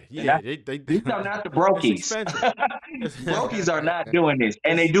yeah, And yeah. They these are not the it's brokies. expensive. It's Brokies are not doing this,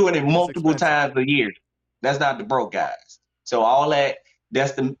 and they it's do it in it's multiple expensive. times a year. That's not the broke guys. So all that,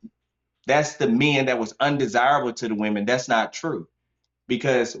 that's the that's the men that was undesirable to the women. That's not true.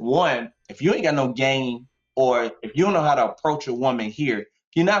 Because one, if you ain't got no game or if you don't know how to approach a woman here,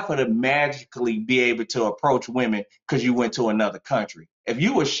 you're not going to magically be able to approach women because you went to another country. If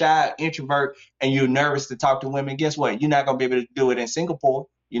you were shy, introvert, and you're nervous to talk to women, guess what? You're not going to be able to do it in Singapore.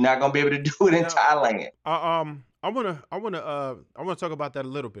 You're not going to be able to do it in Now, Thailand. I wanna talk about that a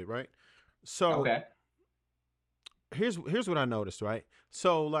little bit, right? So Okay. here's what I noticed, right?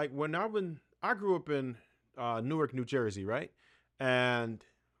 So like when I grew up in Newark, New Jersey, right? And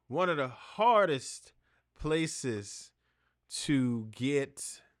one of the hardest places to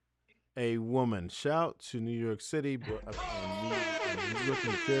get a woman. Shout to New York City, but and New York,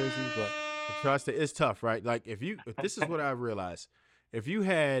 New Jersey, but trust it, it's tough, right? Like if this is what I realized, if you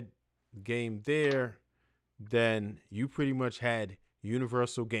had game there, then you pretty much had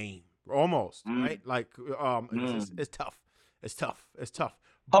universal game, almost, right? Mm, Like mm. it's tough, it's tough, it's tough.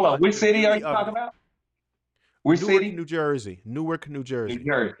 Hold on. But Which the city are beauty you of talking it, about? Which Newark, city? New Jersey, Newark, New New Jersey.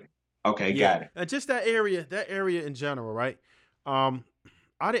 Jersey. Okay, Yeah, got it. and just that area in general, right? Um,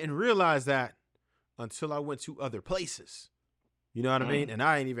 I didn't realize that until I went to other places. You know what I mean? Mm. And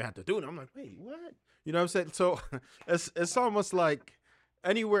I ain't even have to do it. I'm like, wait, what? You know what I'm saying? So it's almost like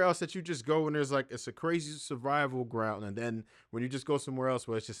anywhere else that you just go and there's like it's a crazy survival ground, and then when you just go somewhere else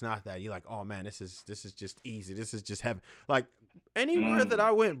where it's just not that, you're like, oh man, this is just easy. This is just heaven. Like anywhere that Mm.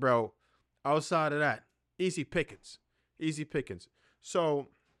 I went, bro, outside of that, easy pickings, easy pickings. So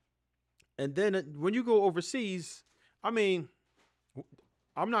and then when you go overseas, I mean,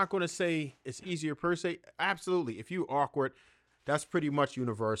 I'm not going to say it's easier per se. Absolutely. If you awkward, that's pretty much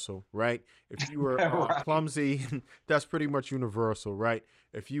universal, right? If you are Right. clumsy, that's pretty much universal, right?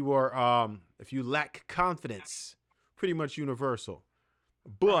 If you lack confidence, pretty much universal.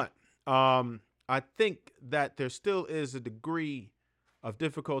 Right. But I think that there still is a degree of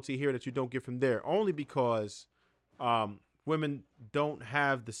difficulty here that you don't get from there, only because women don't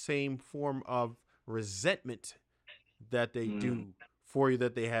have the same form of resentment that they Mm. do for you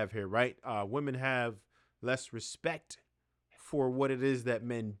that they have here, right? Women have less respect for what it is that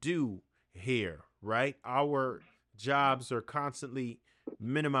men do here, right? Our jobs are constantly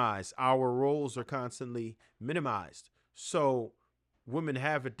minimized, our roles are constantly minimized. So women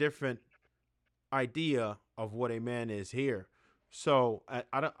have a different idea of what a man is here. So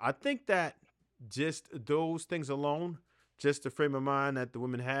I think that just those things alone, just the frame of mind that the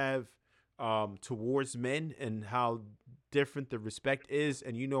women have towards men and how different the respect is,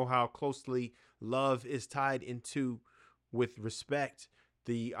 and you know how closely love is tied into with respect.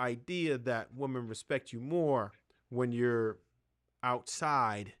 The idea that women respect you more when you're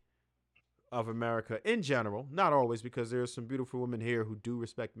outside of America in general, not always, because there are some beautiful women here who do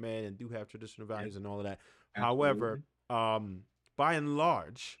respect men and do have traditional Yeah, values and all of that. However, absolutely. by and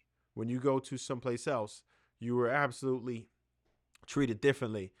large, when you go to someplace else, you are absolutely treated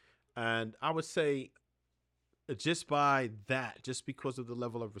differently. And I would say just by that, just because of the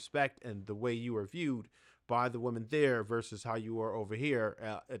level of respect and the way you are viewed by the women there versus how you are over here,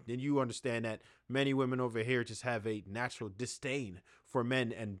 then you understand that many women over here just have a natural disdain for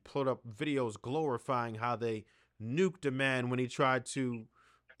men and put up videos glorifying how they nuked a man when he tried to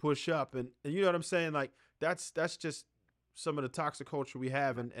push up, and you know what I'm saying? Like that's just some of the toxic culture we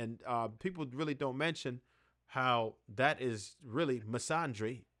have, and people really don't mention how that is really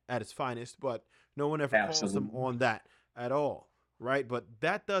misandry at its finest, but no one ever calls them Absolutely. on that at all, right? But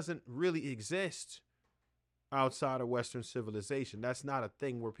that doesn't really exist outside of Western civilization. That's not a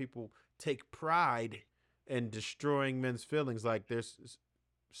thing where people take pride in destroying men's feelings. Like there's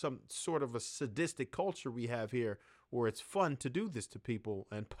some sort of a sadistic culture we have here where it's fun to do this to people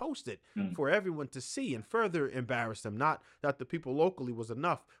and post it Mm. for everyone to see and further embarrass them. Not that the people locally was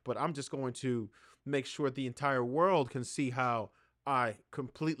enough, but I'm just going to make sure the entire world can see how I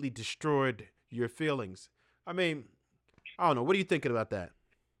completely destroyed your feelings. I mean, I don't know. What are you thinking about that?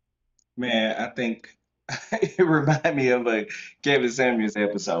 Man, I think it reminded me of a Kevin Samuels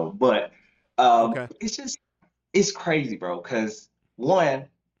episode, but Okay. it's just it's crazy, bro. Because one,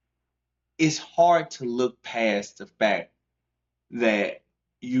 it's hard to look past the fact that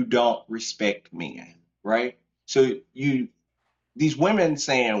you don't respect men, right? So you these women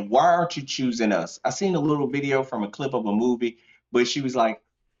saying, "Why aren't you choosing us?" I seen a little video from a clip of a movie, but she was like,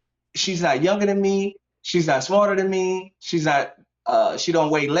 "She's not younger than me. She's not smarter than me. She's not. She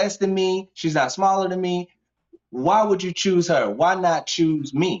don't weigh less than me. She's not smaller than me. Why would you choose her? Why not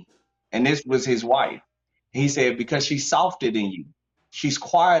choose me?" And this was his wife. He said, "Because she's softer than you. She's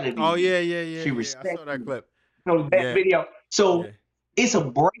quieter than Oh you. yeah, yeah, yeah, She yeah. I respects saw that you." clip. So that Yeah, video. yeah, So it's a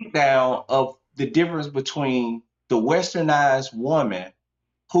breakdown of the difference between the westernized woman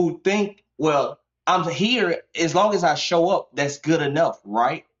who think, well, I'm here as long as I show up, that's good enough,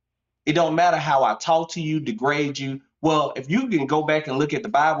 right? It don't matter how I talk to you, degrade you. Well, if you can go back and look at the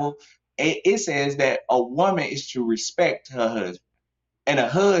Bible, it says that a woman is to respect her husband and a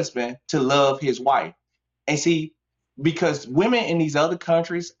husband to love his wife. And see, because women in these other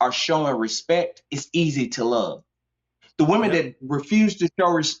countries are showing respect, it's easy to love. The women yep, that refuse to show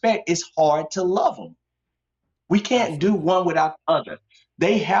respect, it's hard to love them. We can't do absolutely. one without the other.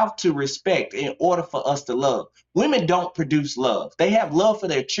 They have to respect in order for us to love. Women don't produce love. They have love for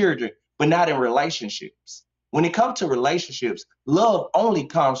their children, but not in relationships. When it comes to relationships, love only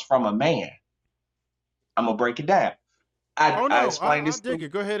comes from a man. I'm gonna break it down. I, Oh I no, explained I this dig to it.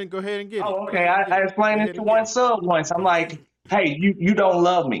 Go ahead and get it. Oh, Go okay. ahead and I get it. Go explained this ahead to and get one it. sub once. I'm like, hey, you don't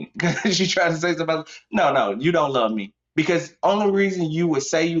love me. She tried to say something about, no, you don't love me. Because only reason you would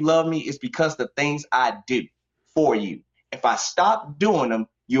say you love me is because the things I do for you. If I stop doing them,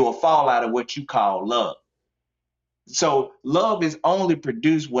 you will fall out of what you call love. So love is only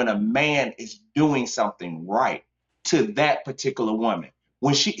produced when a man is doing something right to that particular woman.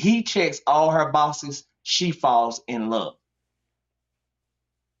 When he checks all her boxes, she falls in love.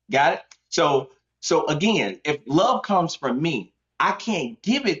 Got it? So again, if love comes from me, I can't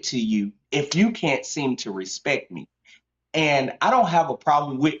give it to you if you can't seem to respect me. And I don't have a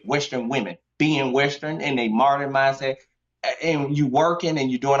problem with Western women being Western and a modern mindset, and you working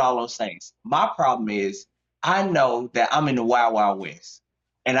and you doing all those things. My problem is I know that I'm in the wild, wild west.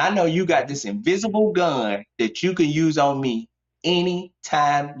 And I know you got Hmm. this invisible gun that you can use on me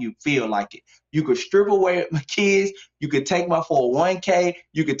anytime you feel like it. You could strip away my kids, you could take my 401k,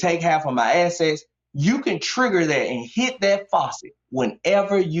 you could take half of my assets. You can trigger that and hit that faucet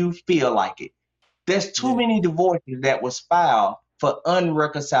whenever you feel like it. There's too Yeah, many divorces that was filed for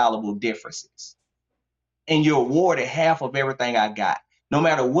unreconcilable differences. And you're awarded half of everything I got. No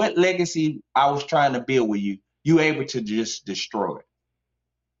matter what legacy I was trying to build with you, you able to just destroy it.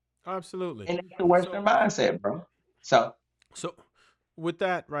 absolutely. And that's the Western So mindset, bro. So so with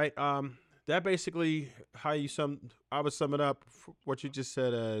that, right? That basically how you I would sum it up. What you just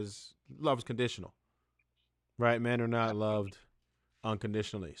said as love is conditional, right? Men are not loved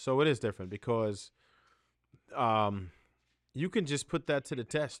unconditionally. So it is different because um you can just put that to the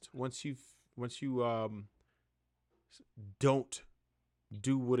test once you don't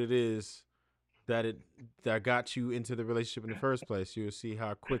do what it is that it that got you into the relationship in the first place. You'll see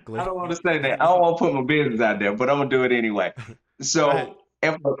how I quickly. don't want to say that. I don't want to put my business out there, but I'm gonna do it anyway. Go ahead. So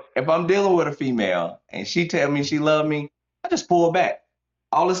if I'm dealing with a female and she tell me she love me, I just pull back.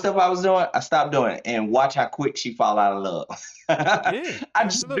 All the stuff I was doing, I stopped doing it, and watch how quick she fall out of love. Yeah, I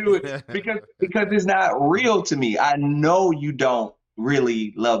just absolutely. do it because it's not real to me. I know you don't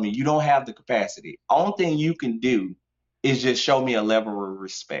really love me. You don't have the capacity. Only thing you can do is just show me a level of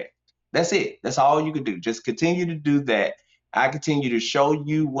respect. That's it. That's all you can do. Just continue to do that. I continue to show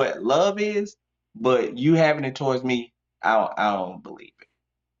you what love is, but you having it towards me, I don't believe it.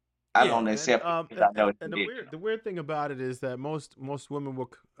 I Yeah, don't and accept it because I know it's and conditional. the weird thing about it is that most women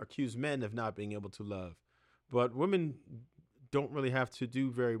will accuse men of not being able to love, but women don't really have to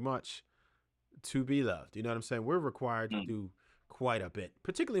do very much to be loved. You know what I'm saying? We're required to Mm. do quite a bit,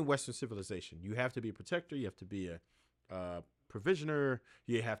 particularly in Western civilization. You have to be a protector. You have to be a provisioner.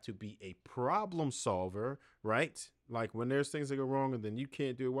 You have to be a problem solver, right? Like when there's things that go wrong and then you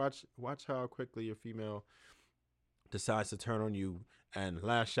can't do it. Watch how quickly your female decides to turn on you and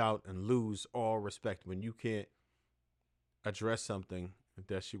lash out and lose all respect when you can't address something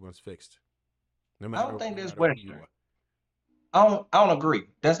that she wants fixed, I don't think no that's matter who you Western. are. I don't agree.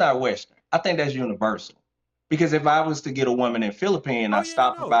 That's not Western. I think that's universal. Because if I was to get a woman in Philippines and Oh I yeah,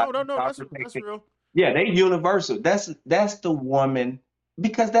 stop no, no, providing no, no. child That's protection, real. yeah, they universal. That's the woman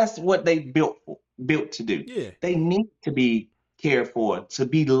because that's what they built for, built to do. Yeah, They need to be cared for, to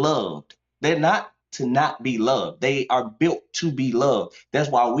be loved. They're not to not be loved. They are built to be loved. That's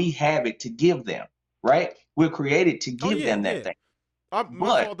why we have it to give them, right? We're created to oh give yeah, them that yeah. thing. My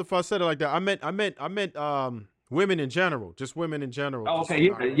But fault if I said it like that. I meant women in general, just women in general. Just okay, not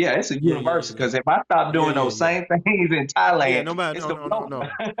yeah, gonna. yeah, it's a Yeah, yeah, universal. yeah, Because if I stop yeah, doing yeah, those yeah, same things in yeah. Thailand, No matter, it's no, the no, no, no.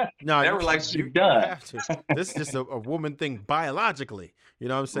 no. No, That you can't. relationship You done. have to. This is just a woman thing biologically. You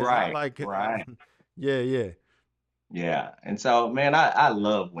know what I'm saying? Not Right, like. right. Yeah, yeah. Yeah. And so, man, I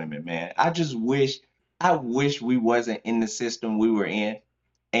love women, man. I wish we wasn't in the system we were in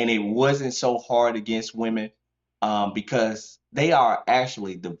and it wasn't so hard against women because they are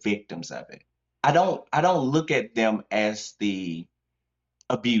actually the victims of it. I don't look at them as the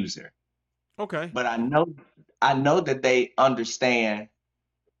abuser, Okay. but I know that they understand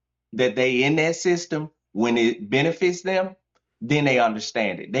that they in that system when it benefits them, then they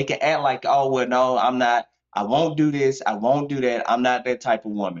understand it. They can act like, oh well, no, I'm not. I won't do this. I won't do that. I'm not that type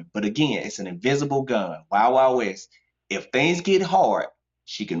of woman. But again, it's an invisible gun. Wild Wild West. If things get hard,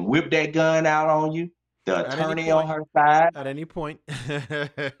 she can whip that gun out on you. The At any attorney on point. her side, At any point.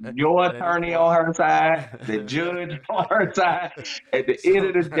 your At any attorney point. on her side, the judge on her side. At the end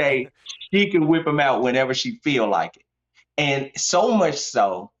So. of the day, she can whip them out whenever she feel like it. And so much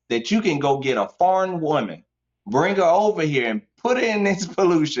so that you can go get a foreign woman, bring her over here and put her in this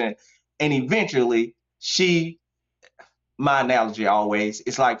pollution, and eventually my analogy always,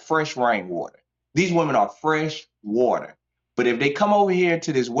 it's like fresh rainwater. These women are fresh water. But if they come over here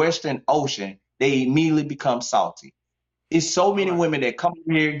to this Western Ocean, they immediately become salty. It's so All many right. women that come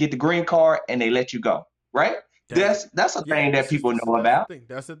over here, get the green card, and they let you go. Right? Dang. That's a Yeah, thing that people know that's the about. thing.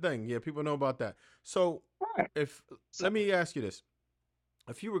 That's the thing. Yeah, people know about that. So Right. if So, let me ask you this.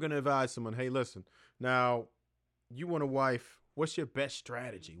 If you were gonna advise someone, hey, listen, now you want a wife, what's your best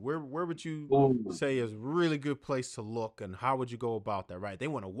strategy? Where would you ooh. say is a really good place to look and how would you go about that? Right. They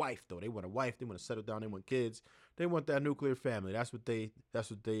want a wife though. They want a wife, they want to settle down, they want kids, they want that nuclear family. That's what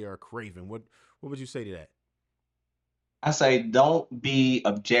they are craving. What would you say to that? I say don't be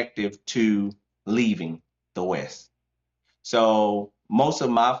objective to leaving the West. So most of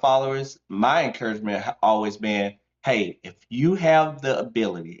my followers, my encouragement always been, hey, if you have the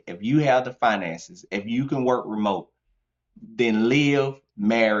ability, if you have the finances, if you can work remote, then live,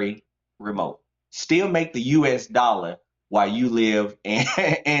 marry, remote. Still make the US dollar while you live in,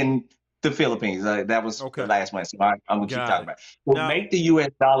 in the Philippines. That was the Okay. last one. So I'm gonna keep Got talking it. about it. So Now make the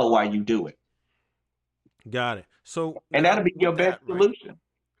US dollar while you do it. got it. So And now that'll be your with best that, right? solution.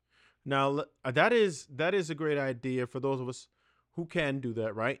 Now that is a great idea for those of us who can do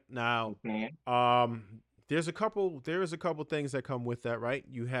that. Right now, Okay. there is a couple things that come with that. Right,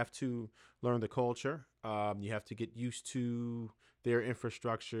 you have to learn the culture. You have to get used to their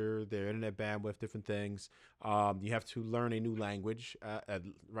infrastructure, their internet bandwidth, different things. You have to learn a new language.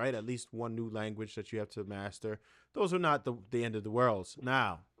 Right, at least one new language that you have to master. Those are not the end of the world.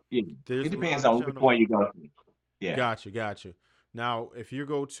 Now, Yeah. It there's a depends lot of on which one gentlemen. you go to. Yeah. Got you. Now, if you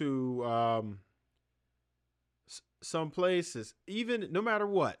go to some places, even no matter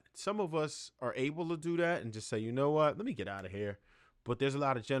what, some of us are able to do that and just say, you know what, let me get out of here. But there's a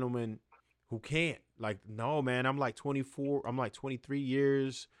lot of gentlemen who can't. Like, no, man, I'm like 24, I'm like 23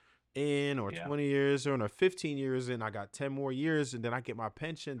 years in, or Yeah. 20 years in, or 15 years in. I got 10 more years and then I get my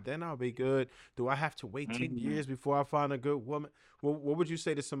pension. Then I'll be good. Do I have to wait 10 Mhm. years before I find a good woman? Well, what would you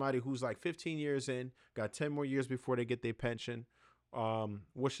say to somebody who's like 15 years in, got 10 more years before they get their pension?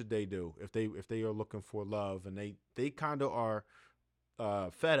 What should they do if they are looking for love and they kind of are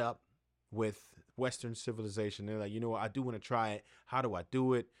fed up with Western civilization? They're like, you know what, I do want to try it. How do I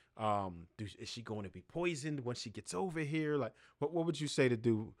do it? Is she going to be poisoned when she gets over here? Like, what would you say to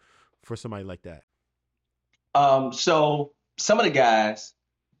do for somebody like that? So some of the guys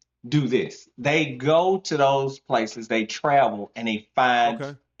do this. They go to those places, they travel, and they find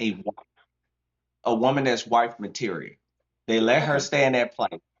Okay, a a woman that's wife material. They let her okay, stay in that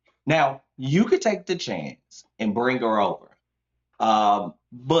place. Now, you could take the chance and bring her over.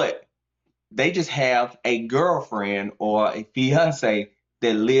 But they just have a girlfriend or a fiance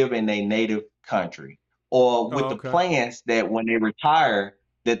that live in a native country or with oh, the okay, plans that when they retire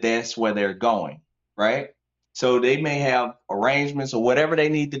that that's where they're going, right? So they may have arrangements or whatever they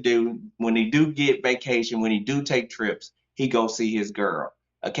need to do when they do get vacation, when they do take trips, he go see his girl.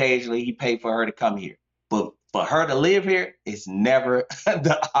 Occasionally, he pay for her to come here. But for her to live here is never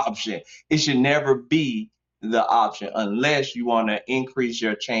the option. It should never be the option unless you want to increase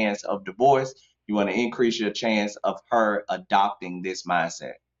your chance of divorce. You want to increase your chance of her adopting this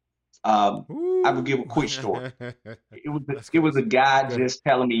mindset. Um, I will give a Ooh. quick story. That's It was a crazy. guy Go ahead. just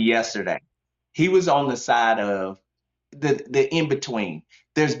telling me yesterday. He was on the side of the in between.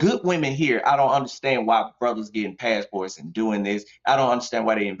 There's good women here. I don't understand why brothers getting passports and doing this. I don't understand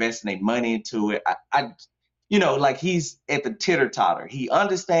why they investing their money into it. Like he's at the titter totter. He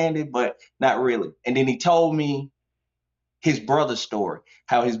understand it, but not really. And then he told me his brother's story,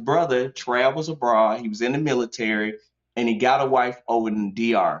 how his brother travels abroad. He was in the military, and he got a wife over in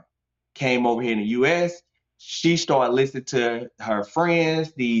the DR. Came over here in the U.S. She started listening to her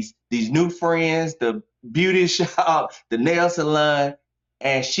friends, these new friends, the beauty shop, the nail salon,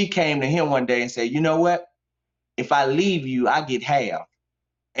 and she came to him one day and said, "You know what? If I leave you, I get half."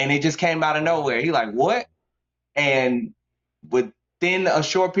 And it just came out of nowhere. He like, "What?" And within a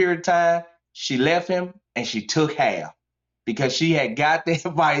short period of time, she left him and she took half because she had got the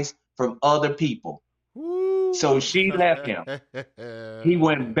advice from other people. So Woo. she left him. He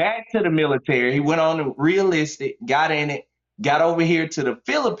went back to the military. He went on to realistic, got in it, got over here to the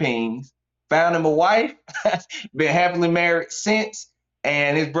Philippines, found him a wife, been happily married since.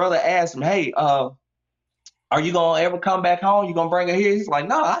 And his brother asked him, "Hey, are you gonna ever come back home? You gonna bring her here?" He's like,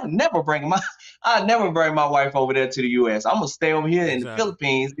 "No, I never bring my wife over there to the U.S. I'm gonna stay over here in the Exactly.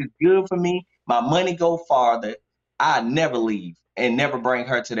 Philippines. It's good for me. My money go farther. I never leave and never bring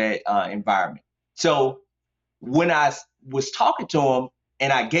her to that environment." So when was talking to him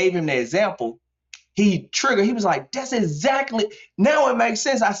and I gave him the example, he triggered. He was like, "That's exactly now it makes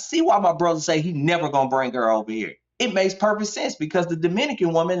sense. I see why my brother say he never gonna bring her over here. It makes perfect sense because the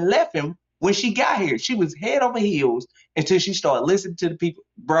Dominican woman left him when she got here. She was head over heels until she started listening to the people.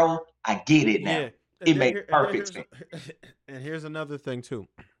 Bro, I get it now. Yeah. And It then makes here and then perfect here's sense. and here's another thing too.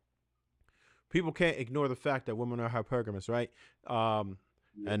 People can't ignore the fact that women are hypergamous, right? Um,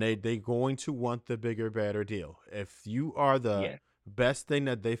 and they going to want the bigger, better deal. If you are the Yeah, best thing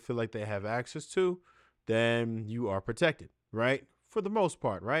that they feel like they have access to, then you are protected, right? For the most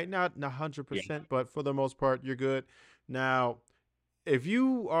part, right? Not 100%, yeah, but for the most part, you're good. Now, if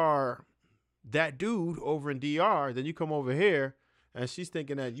you are that dude over in DR, then you come over here and she's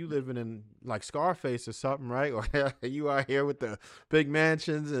thinking that you living in like Scarface or something, right? Or you are here with the big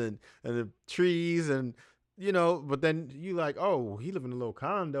mansions and the trees and but then you like, oh, he live in a little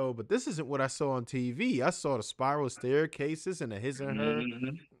condo, but this isn't what I saw on TV. I saw the spiral staircases and the his and her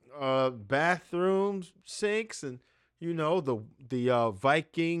hmm bathrooms, sinks, and the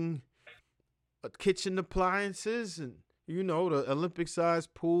Viking kitchen appliances, and the Olympic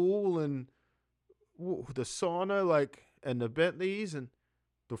sized pool and the sauna, like, and the Bentleys and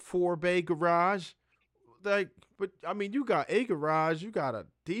the 4 bay garage. Like, but I mean, you got a garage, you got a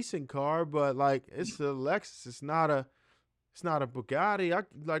decent car, but like, it's a Lexus. It's not a Bugatti. I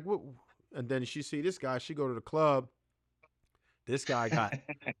like what? And then she see this guy. She go to the club. This guy got,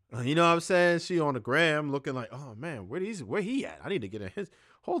 you know what I'm saying? She on the gram looking like, oh man, where he at? I need to get in his.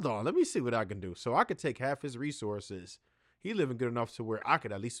 Hold on, let me see what I can do. So I could take half his resources. He living good enough to where I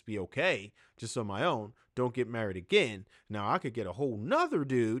could at least be okay just on my own. Don't get married again. Now I could get a whole nother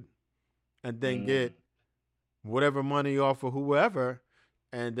dude and then mm get whatever money off of whoever.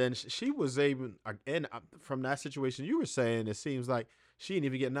 And then she was able, and from that situation you were saying, it seems like she didn't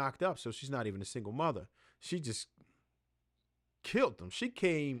even get knocked up. So she's not even a single mother. She just killed them. She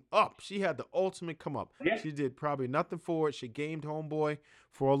came up. She had the ultimate come up. Yeah. She did probably nothing for it. She gamed homeboy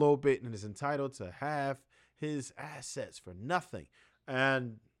for a little bit and is entitled to have his assets for nothing.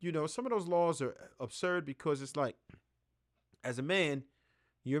 And some of those laws are absurd because it's like, as a man,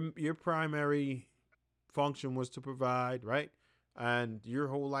 your primary function was to provide, right? And your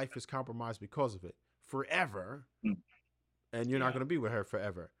whole life is compromised because of it forever, mm, and you're not Yeah. going to be with her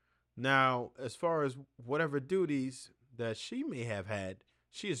forever. Now, as far as whatever duties that she may have had,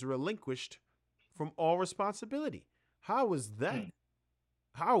 she is relinquished from all responsibility. How is that? mm.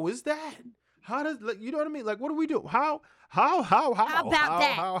 How is that? How does, like, you know what I mean? Like, what do we do? How?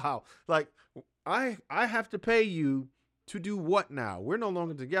 Like, I have to pay you to do what now? We're no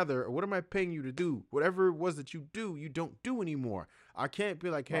longer together. What am I paying you to do? Whatever it was that you do, you don't do anymore. I can't be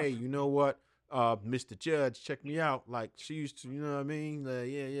like, hey, Right. you know what? Mr. Judge, check me out. Like she used to, you know what I mean?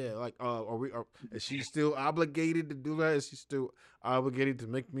 Yeah. Like, is she still obligated to do that? Is she still obligated to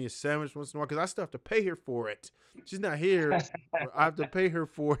make me a sandwich once in a while? Because I still have to pay her for it. She's not here. I have to pay her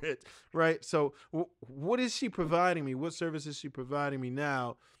for it, right? So, what is she providing me? What service is she providing me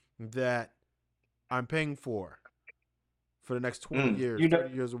now that I'm paying for? for the next 20 years, You know,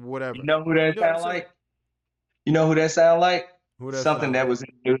 30 years, or you whatever. know who You that know what I'm sound saying? like? You know who that sound like? Who that Something sound that like? was in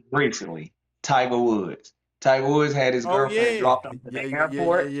the news recently. Tiger Woods. Tiger Woods had his Oh girlfriend yeah, dropped off at yeah, the yeah, yeah, yeah,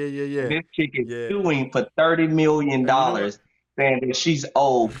 airport, yeah, yeah, and yeah, this chick is yeah. suing for $30 And you know what? million, saying that she's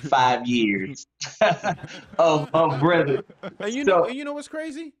owed 5 years of umbrella. And So you know what's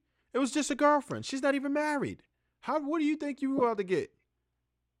crazy? It was just a girlfriend. She's not even married. How? What do you think you were about to get?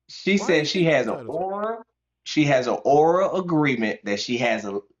 she Why do said you think you're entitled to? she has an oral agreement that she has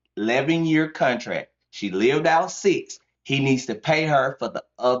a 11-year contract. She lived out 6. He needs to pay her for the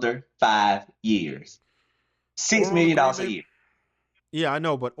other 5 years. Six Oral million dollars a agreement? year. Yeah, I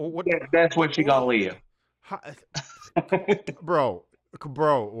know, but what? That's But what she gonna oral, live. how, bro,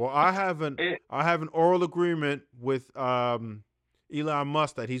 bro. Well, I have an oral agreement with Elon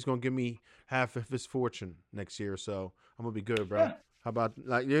Musk that he's gonna give me half of his fortune next year, so I'm gonna be good, bro. Yeah, How about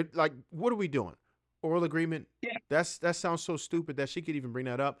like what are we doing? Oral agreement? yeah, That sounds so stupid that she could even bring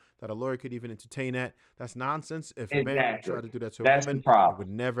that up, that a lawyer could even entertain that. That's nonsense. If a man were to exactly. try to do that to a That's the woman, it problem. would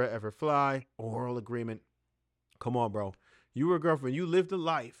never ever fly. Oral agreement. Come on, bro. You were a girlfriend. You lived a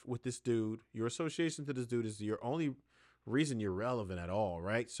life with this dude. Your association to this dude is your only reason you're relevant at all,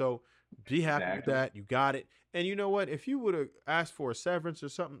 right? So be happy with Exactly. that. You got it. And you know what? If you would have asked for a severance or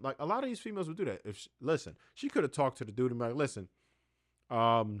something, like a lot of these females would do that. Listen, she could have talked to the dude and be like, listen,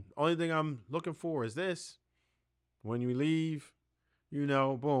 only thing I'm looking for is this. When you leave,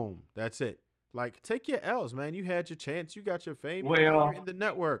 boom, that's it. Like, take your L's, man. You had your chance. You got your fame. And now you're in Well, the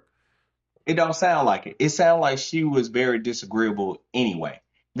network. it don't sound like it. It sounds like she was very disagreeable anyway.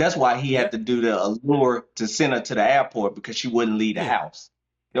 That's why he Yeah. had to do the allure to send her to the airport because she wouldn't leave the Yeah. house.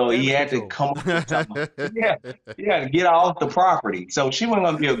 So he Damage had to control. come up with something. Yeah, yeah, to get her off the property. So she wasn't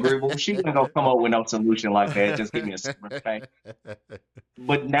gonna be agreeable. She wasn't gonna come up with no solution like that. Just give me a severance pay.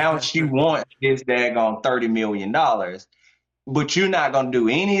 But now she wants his daggone $30 million. But you're not gonna do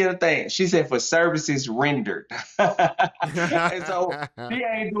any of the things. She said for services rendered. And so she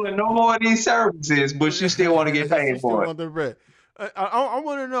ain't doing no more of these services, but she still want to get She paid still for it. want the rent. I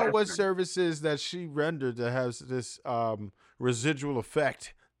want to know That's what crazy. services that she rendered that has this residual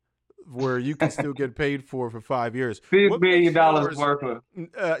effect where you can still get paid for 5 years. Six What billion makes dollars yours? worth of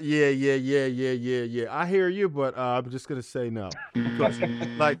Yeah, yeah, yeah, yeah, yeah, yeah. I hear you, but I'm just gonna say no because,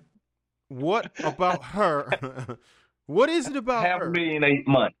 like, what about her? What is it about half a her? million a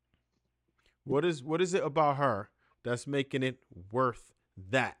month. What is it about her that's making it worth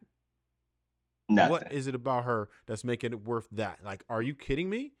that? What Nothing. is it about her that's making it worth that? Like, are you kidding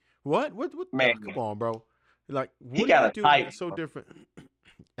me? What? What? Man, Come on, bro. Like, he what are got you a doing type. that's so different?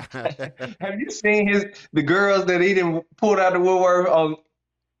 Have you seen the girls that he didn't pull out the woodwork? Oh,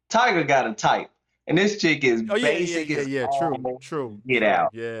 Tiger got a type. And this chick is Oh yeah, yeah, basic yeah, as yeah. True, all true, get true.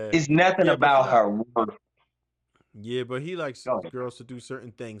 out. Yeah, It's nothing yeah. But he about like, her worth. yeah, but he likes Go ahead. girls to do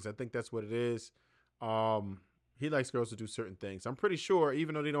certain things. I think that's what it is. Um, he likes girls to do certain things. I'm pretty sure,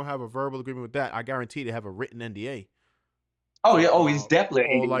 even though they don't have a verbal agreement with that, I guarantee they have a written NDA. Oh yeah, For oh he's definitely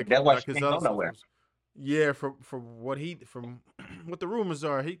an or idiot. That's why she like his can't go other stuff. nowhere. Yeah, from from what the rumors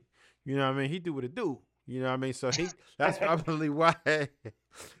are, you know what I mean, he do what it do. You know what I mean? So that's probably why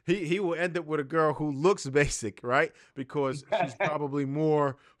he will end up with a girl who looks basic, right? Because she's probably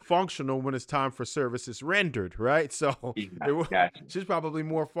more functional when it's time for services rendered, right? So Yeah, it, gotcha. she's probably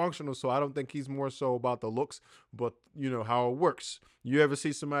more functional. So I don't think he's more so about the looks, but how it works. You ever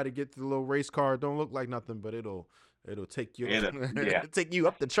see somebody get the little race car? Don't look like nothing, but it'll take you Yeah. take you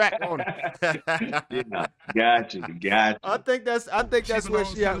up the track on it. Yeah, gotcha. I think She that's where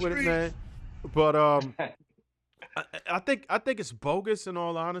belongs she to at the with it, man. streets. But I think it's bogus in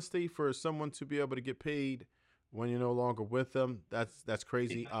all honesty for someone to be able to get paid when you're no longer with them. That's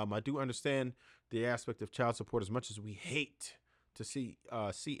crazy. I do understand the aspect of child support as much as we hate to see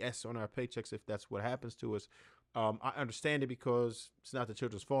CS on our paychecks if that's what happens to us. I understand it because it's not the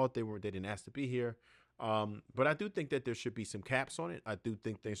children's fault. They didn't ask to be here. But I do think that there should be some caps on it. I do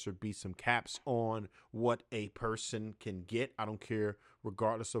think there should be some caps on what a person can get. I don't care,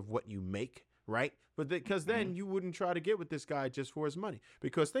 regardless of what you make, right? But because then Mhm. you wouldn't try to get with this guy just for his money.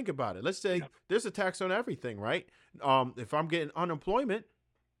 Because think about it. Let's say Yeah. there's a tax on everything, right? If I'm getting unemployment,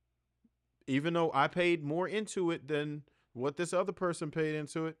 even though I paid more into it than what this other person paid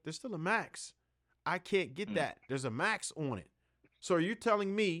into it, there's still a max. I can't get Mm. that. There's a max on it. So are you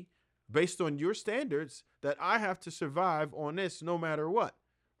telling me, based on your standards, that I have to survive on this no matter what?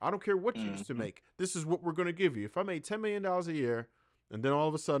 I don't care what you used to Mhm. make. This is what we're going to give you. If I made $10 million a year and then all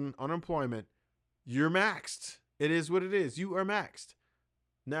of a sudden unemployment, you're maxed. It is what it is. You are maxed.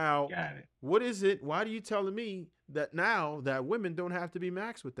 Now, Got it. what is it? Why are you telling me that now that women don't have to be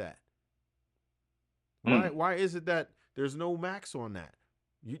maxed with that? Why Mm. why is it that There's no max on that.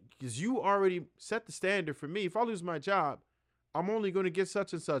 Because you already set the standard for me. If I lose my job, I'm only going to get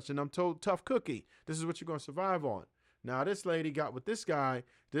such and such, and I'm told tough cookie. This is what you're going to survive on. Now this lady got with this guy.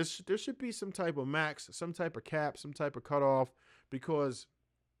 There should be some type of max, some type of cap, some type of cutoff, because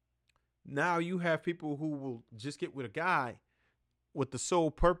now you have people who will just get with a guy with the sole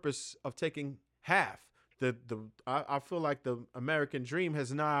purpose of taking half. I feel like the American dream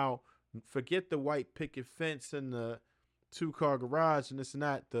has now, forget the white picket fence and the 2-car garage and this and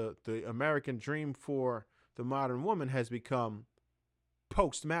that. The American dream for the modern woman has become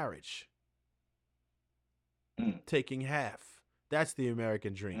post marriage, taking half. That's the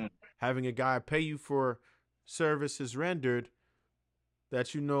American dream. Having a guy pay you for services rendered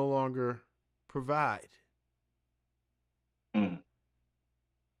that you no longer provide.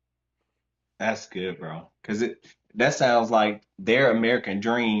 That's good, bro. Because that sounds like their American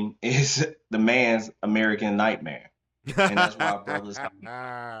dream is the man's American nightmare, and that's why brothers. That's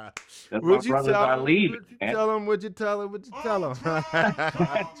why Would you brothers tell are him? leaving, Would you man. tell him? Would you tell him? Would you tell him?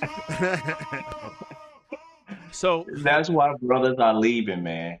 So, That's why brothers are leaving,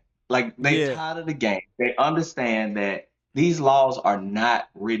 man. Like they yeah, tired of the game. They understand that these laws are not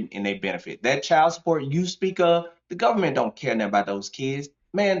written in their benefit. That child support you speak of, the government don't care nothing about those kids.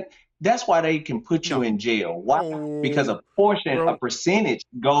 Man, that's why they can put you no. in jail. Why? Because Oh, a portion, a bro. percentage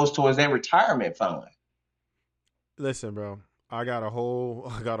goes towards their retirement fund. Listen, bro. I got a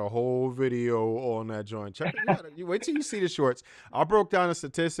whole video on that joint. Check it out. You wait till you see the shorts. I broke down the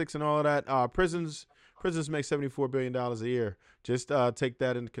statistics and all of that. Prisons make $74 billion a year. Just take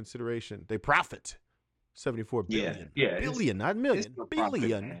that into consideration. They profit $74 billion, not It's million, for profit, man. $1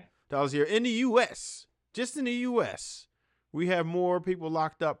 billion a year in the U.S. Just in the U.S., we have more people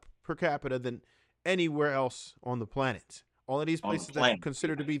locked up per capita than anywhere else on the planet. All of these On the places that you planet.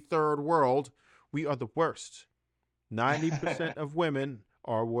 consider to be third world, we are the worst. 90% of women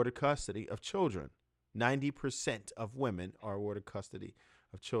are awarded custody of children. 90% of women are awarded custody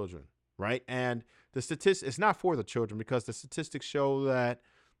of children, right? And the statistics, it's not for the children because the statistics show that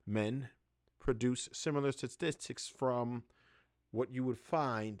men produce similar statistics from what you would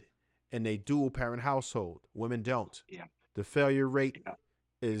find in a dual parent household. Women don't. Yeah. The failure rate Yeah.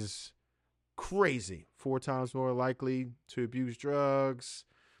 is crazy. 4 times more likely to abuse drugs,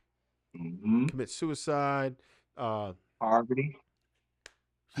 commit suicide. Poverty,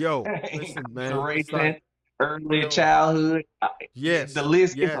 Listen, man. It's incarceration, like, early yo, childhood. The yes,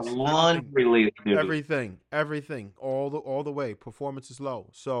 list is a yes, everything, laundry list, dude. everything, all the way. Performance is low.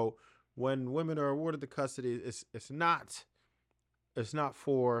 So when women are awarded the custody, it's not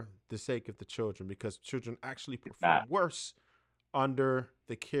for the sake of the children because children actually It's perform not. worse under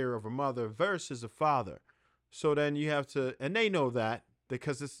the care of a mother versus a father. So then you have to, and they know that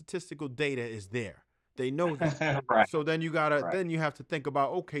because the statistical data is there. They know that. Right, So then right. then you have to think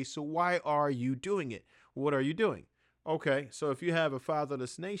about, okay, so why are you doing it? What are you doing? Okay, so if you have a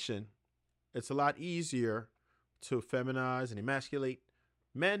fatherless nation, it's a lot easier to feminize and emasculate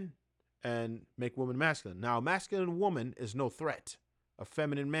men and make women masculine. Now, a masculine woman is no threat. A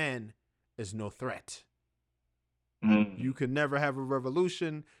feminine man is no threat. You can never have a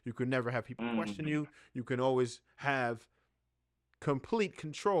revolution. You can never have people question you. You can always have complete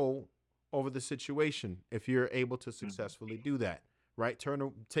control over the situation if you're able to successfully do that, right?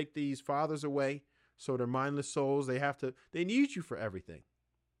 Take these fathers away so they're mindless souls. They need you for everything.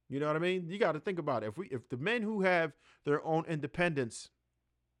 You know what I mean? You got to think about it. If the men who have their own independence,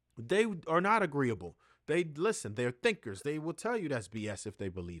 they are not agreeable. They're thinkers. They will tell you that's BS if they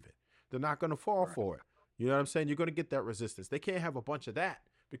believe it. They're not going to fall for it. You know what I'm saying? You're going to get that resistance. They can't have a bunch of that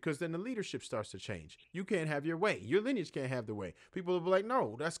because then the leadership starts to change. You can't have your way. Your lineage can't have their way. People will be like,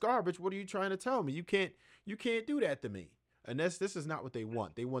 no, that's garbage. What are you trying to tell me? You can't do that to me. And this is not what they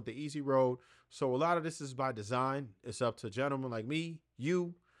want. They want the easy road. So a lot of this is by design. It's up to gentlemen like me,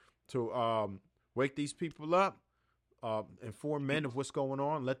 you, to wake these people up, inform men of what's going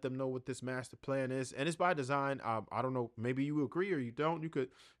on, let them know what this master plan is. And it's by design. I don't know, maybe you agree or you don't. You could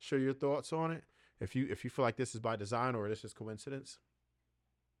share your thoughts on it. If you feel like this is by design or this is coincidence.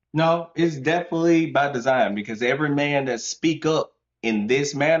 No, it's definitely by design because every man that speak up in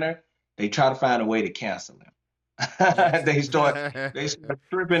this manner, they try to find a way to cancel him. Yes. They start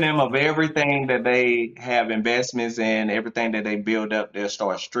stripping him of everything that they have investments in, everything that they build up, they'll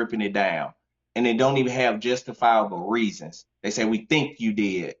start stripping it down. And they don't even have justifiable reasons. They say, we think you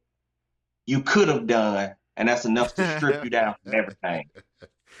did. You could have done, and that's enough to strip you down from everything.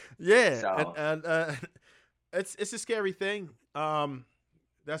 Yeah, So, and it's a scary thing.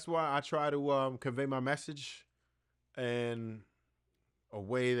 That's why I try to convey my message in a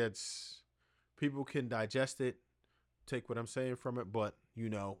way that's people can digest it, take what I'm saying from it, but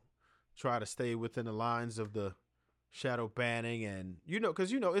try to stay within the lines of the shadow banning, and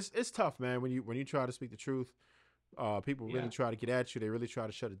because it's tough, man. When you try to speak the truth, people really Yeah. try to get at you. They really try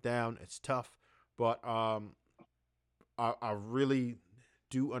to shut it down. It's tough, but I really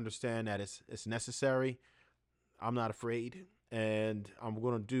do understand that it's necessary. I'm not afraid, and I'm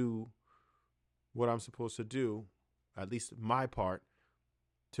gonna do what I'm supposed to do, at least my part,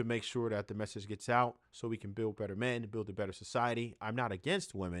 to make sure that the message gets out so we can build better men, build a better society. I'm not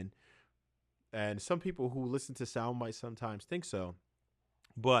against women. And some people who listen to sound might sometimes think so.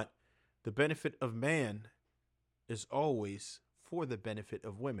 But the benefit of man is always for the benefit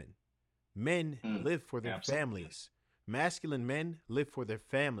of women. Men Mm, live for their absolutely. families. Masculine men live for their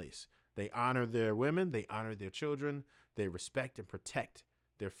families. They honor their women, they honor their children, they respect and protect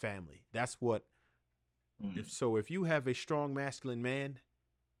their family. That's what Mm, if you have a strong masculine man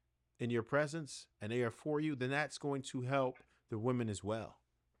in your presence and they are for you, then that's going to help the women as well.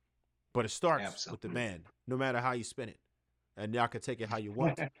 But it starts with the absolutely. man, no matter how you spin it. And y'all can take it how you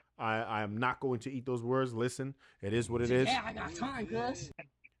want. I am not going to eat those words. Listen, it is what it is. Yeah, I got time, cuz.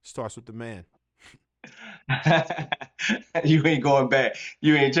 Starts with the man. You ain't going back.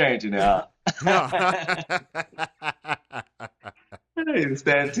 You ain't changing it, huh? No. You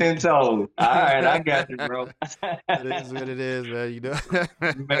stand 10 toes. All right, I got you, bro. It is what it is, man.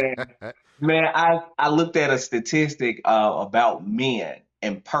 Man, man, I looked at a statistic about men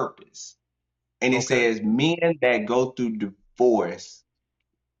and purpose, and it Okay. says men that go through divorce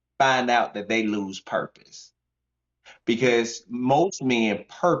find out that they lose purpose Hmm. because most men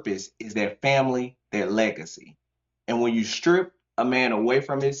purpose is their family, their legacy. And when you strip a man away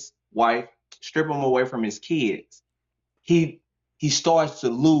from his wife, strip him away from his kids, he he starts to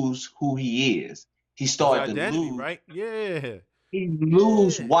lose who he is. He His starts to identity, lose right? Yeah. he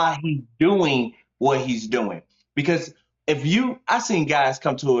lose Yeah. why he's doing what he's doing. Because I seen guys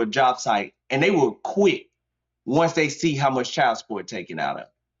come to a job site and they will quit once they see how much child support taken out of.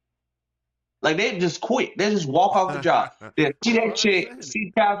 Like they just quit. They just walk off the job. They see No, that I shit, understand it.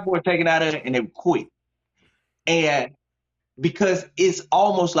 see child support taken out of it, and they quit. And because it's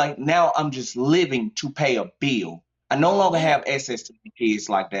almost like now I'm just living to pay a bill. I no longer Yeah. have access to the kids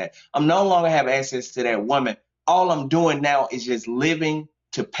like that. I'm no longer have access to that woman. All I'm doing now is just living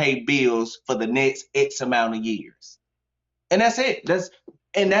to pay bills for the next X amount of years. And that's it.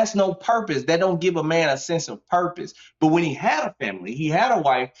 That's no purpose. That don't give a man a sense of purpose. But when he had a family, he had a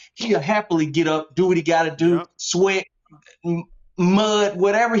wife, he'll happily get up, do what he gotta do, Yep. sweat, mud,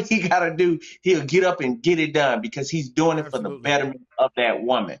 whatever he got to do, he'll get up and get it done because he's doing it for the Absolutely. betterment of that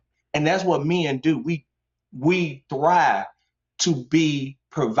woman. And that's what men do. We thrive to be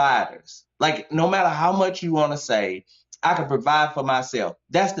providers. Like no matter how much you want to say, I can provide for myself.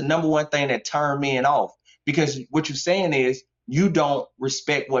 That's the number one thing that turned men off because what you're saying is you don't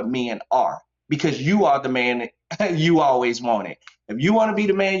respect what men are because you are the man that you always wanted. If you want to be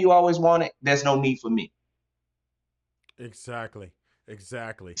the man you always wanted, there's no need for me. Exactly.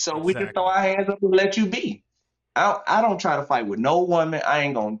 Exactly. So we just throw Exactly. our hands up and let you be. I don't try to fight with no woman. I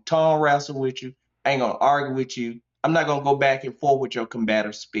ain't gonna tongue wrestle with you. I ain't gonna argue with you. I'm not gonna go back and forth with your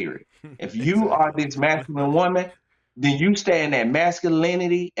combative spirit. If you are Exactly. this masculine woman, then you stay in that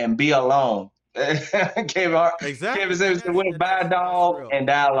masculinity and be alone. Kevin Exactly. And Samuels said, that's "Well, and buy a that's dog real. and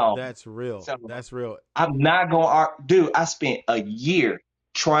die alone." That's real. So That's real. I'm not gonna argue. Dude, I spent a year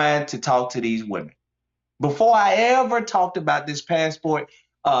trying to talk to these women. Before I ever talked about this passport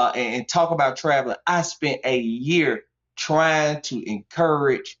and talk about traveling, I spent a year trying to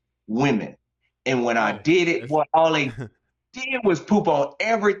encourage women. And when I Oh, did it, it's what all they did was poop on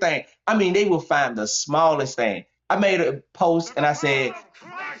everything. I mean, they will find the smallest thing. I made a post The and I power said, of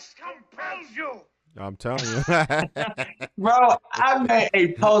Christ compels you. I'm telling you. bro, I made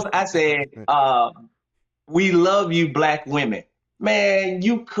a post. I said, we love you, black women. Man,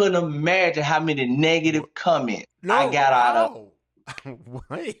 you couldn't imagine how many What? negative comments I No, got out of how?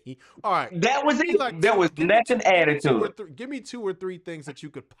 Wait. All right. that. Was Give me it. like There two. was nothing Give me added two to or it. three. Give me two or three things that you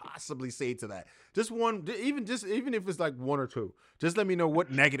could possibly say to that. Just one. Even if it's like one or two. Just let me know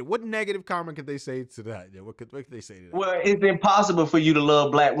what negative comment could they say to that? Yeah. What could they say to that? Well, it's impossible for you to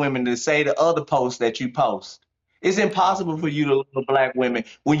love black women to say the other posts that you post. It's Oh impossible for man. you to love black women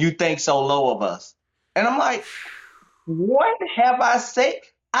when you think so low of us. And I'm like, what have I said?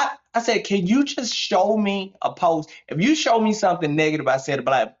 I said, can you just show me a post? If you show me something negative I said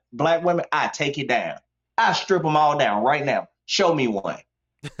about black women, I take it down. I strip them all down right now. Show me one.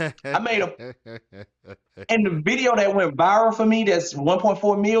 I made a and the video that went viral for me that's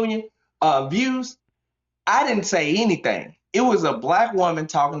 1.4 million views. I didn't say anything. It was a black woman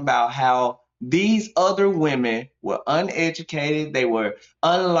talking about how These other women were uneducated, they were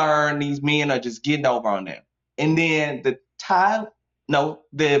unlearned. These men are just getting over on them. And then the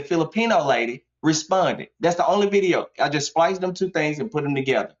Filipino lady responded. That's the only video. I just spliced them two things and put them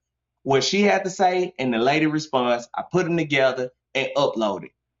together. What she had to say and the lady response, I put them together and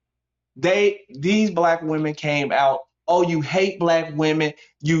uploaded. These black women came out. Oh, you hate black women.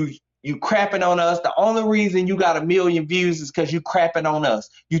 You crapping on us. The only reason you got 1 million views is because you crapping on us.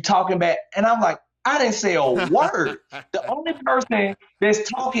 You talking back. And I'm like, I didn't say a word. The only person that's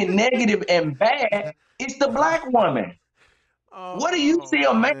talking negative and bad is the black woman. What do you Oh see?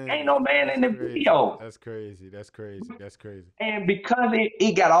 A man ain't man, no man that's in the crazy. video. That's crazy. That's crazy. That's crazy. And because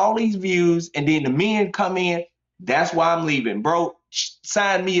it got all these views, and then the men come in, that's why I'm leaving, bro.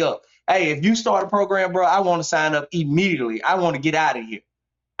 Sign me up. Hey, if you start a program, bro, I want to sign up immediately. I want to get out of here.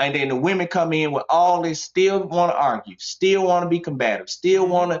 And then the women come in with all this, still want to argue, still want to be combative, still Hmm.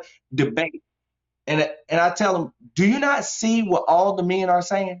 want to debate. And I tell them, do you not see what all the men are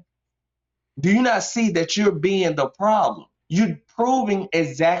saying? Do you not see that you're being the problem? You're proving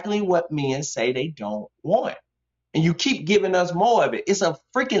exactly what men say they don't want. And you keep giving us more of it. It's a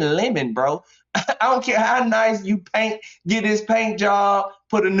freaking lemon, bro. I don't care how nice you paint, get this paint job,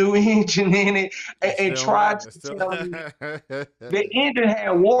 put a new engine in it, It's and still try not. to It's still. tell me the engine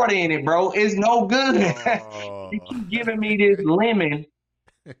had water in it, bro. It's no good. You Oh. keep giving me this lemon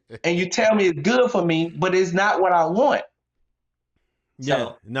and you tell me it's good for me, but it's not what I want. Yeah.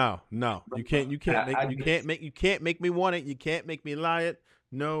 So No. No. You can't. You can't make. I You can't just make. You can't make me want it. You can't make me lie it.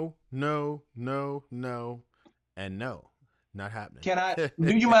 No. No. No. No. And no. Not happening.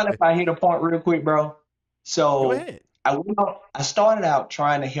 do you mind if I hit a point real quick, bro? Go So ahead. I started out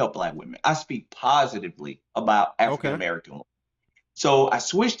trying to help black women. I speak positively about African Okay. American women. So I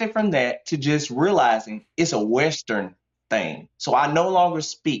switched it from that to just realizing it's a Western thing. So I no longer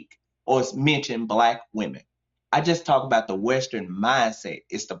speak or mention black women. I just talk about the Western mindset.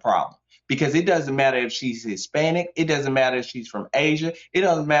 It's the problem. Because it doesn't matter if she's Hispanic, it doesn't matter if she's from Asia, it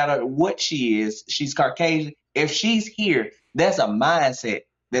doesn't matter what she is, she's Caucasian. If she's here, that's a mindset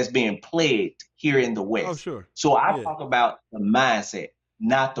that's being plagued here in the Oh, West. sure. So I Yeah. talk about the mindset,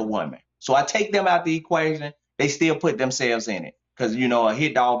 not the woman. So I take them out the equation, they still put themselves in it because a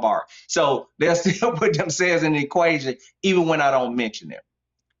hit dog bark. So they'll still put themselves in the equation even when I don't mention them.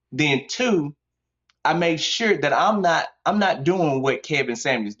 Then two, I make sure that I'm not doing what Kevin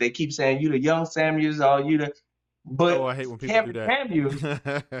Samuels. They keep saying you the young Samuels or you the Oh, but I hate when people do Kevin that. Samuels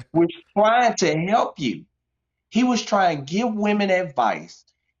was trying to help you. He was trying to give women advice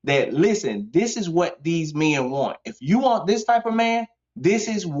that listen, this is what these men want. If you want this type of man, this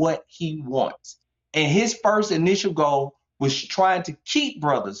is what he wants. And his first initial goal was trying to keep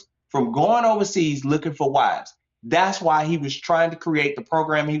brothers from going overseas looking for wives. That's why he was trying to create the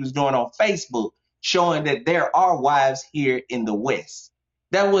program he was doing on Facebook, showing that there are wives here in the West.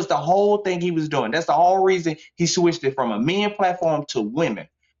 That was the whole thing he was doing. That's the whole reason he switched it from a men platform to women.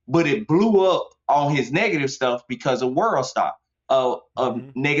 But it blew up on his negative stuff because of World Star, of Hmm.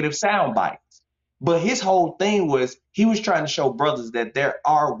 negative sound bites. But his whole thing was he was trying to show brothers that there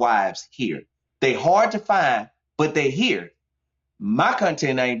are wives here. They hard to find, but they here. My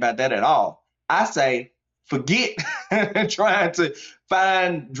content ain't about that at all. I say, forget trying to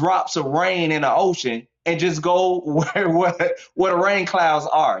find drops of rain in the ocean and just go where the rain clouds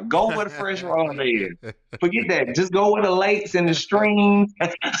are. Go where the fresh water is. Forget that. Just go where the lakes and the streams.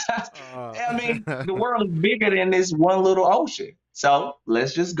 uh, I mean, the world is bigger than this one little ocean. So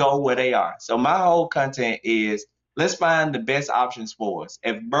let's just go where they are. So my whole content is let's find the best options for us.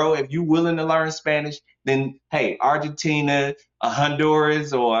 If you willing to learn Spanish, then hey, Argentina,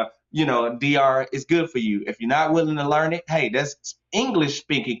 Honduras, or DR is good for you. If you're not willing to learn it, hey, that's English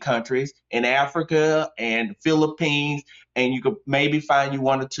speaking countries in Africa and Philippines, and you could maybe find you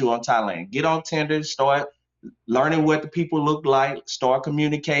one or two on Thailand. Get on Tinder, start learning what the people look like, start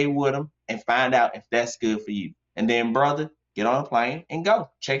communicating with them, and find out if that's good for you. And then, brother, get on a plane and go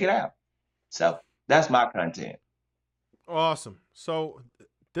check it out. So that's my content. awesome. So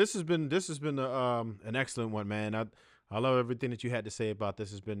this has been an excellent one, man. I love everything that you had to say about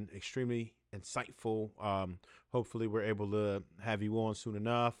this. Has been extremely insightful. Hopefully, we're able to have you on soon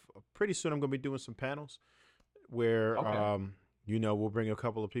enough. Pretty soon, I'm going to be doing some panels where Okay. we'll bring a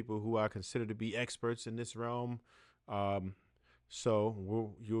couple of people who I consider to be experts in this realm. Um,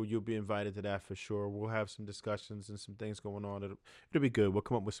 so you'll be invited to that for sure. We'll have some discussions and some things going on. It'll be good. We'll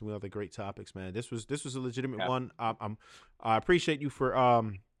come up with some other great topics, man. This was a legitimate Yeah. one. I appreciate you for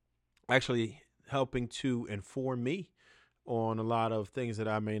actually helping to inform me on a lot of things that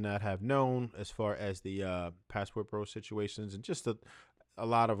I may not have known as far as the passport bro situations and just a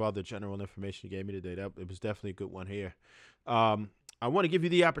lot of other general information you gave me today. It was definitely a good one here. I want to give you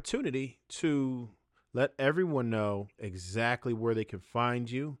the opportunity to let everyone know exactly where they can find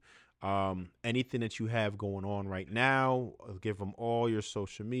you. Anything that you have going on right now, give them all your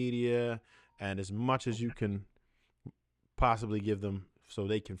social media and as much as you can possibly give them so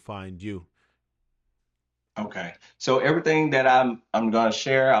they can find you. Okay. So everything that I'm gonna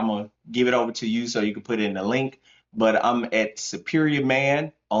share, I'm gonna give it over to you so you can put it in the link. But I'm at Superior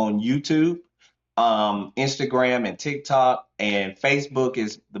Man on YouTube, Instagram and TikTok, and Facebook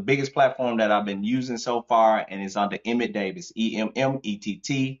is the biggest platform that I've been using so far, and it's under Emmett Davis, Emmett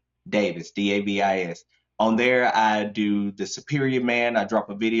Davis, Davis. On there, I do the Superior Man. I drop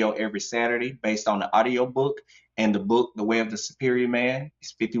a video every Saturday based on the audio book. And the book, The Way of the Superior Man,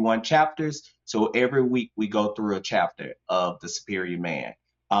 is 51 chapters. So every week we go through a chapter of the Superior Man.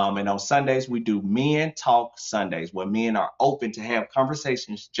 And on Sundays, we do Men Talk Sundays, where men are open to have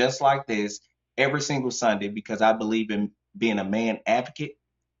conversations just like this every single Sunday, because I believe in being a man advocate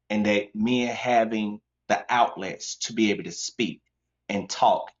and that men having the outlets to be able to speak and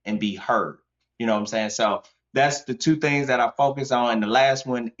talk and be heard. You know what I'm saying? So that's the two things that I focus on. And the last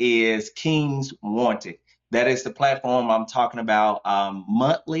one is Kings Wanted. That is the platform I'm talking about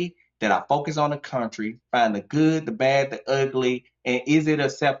monthly, that I focus on the country, find the good, the bad, the ugly, and is it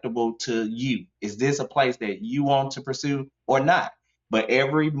acceptable to you? Is this a place that you want to pursue or not? But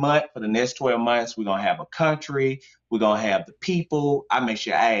every month for the next 12 months, we're going to have a country. We're going to have the people. I make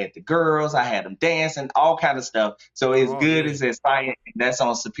sure I had the girls. I had them dancing, all kind of stuff. So it's good, Yeah. it's exciting. That's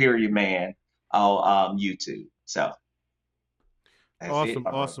on Superior Man on YouTube. So that's Awesome, it,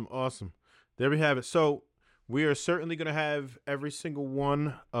 my brother. awesome. There we have it. So we are certainly going to have every single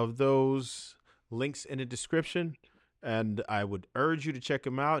one of those links in the description, and I would urge you to check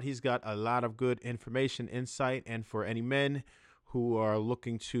him out. He's got a lot of good information, insight, and for any men who are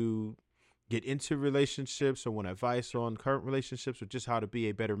looking to get into relationships or want advice on current relationships or just how to be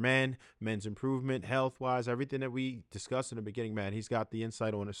a better man, men's improvement, health-wise, everything that we discussed in the beginning, man, he's got the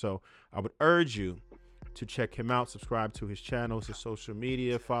insight on it. So I would urge you to check him out, subscribe to his channels, his social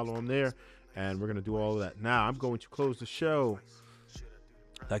media, follow him there, and we're going to do all of that. Now, I'm going to close the show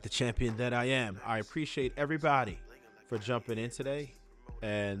like the champion that I am. I appreciate everybody for jumping in today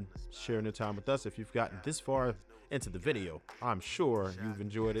and sharing their time with us. If you've gotten this far into the video, I'm sure you've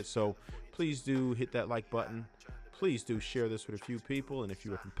enjoyed it. So please do hit that like button. Please do share this with a few people. And if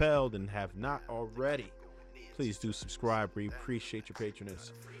you are compelled and have not already, please do subscribe. We appreciate your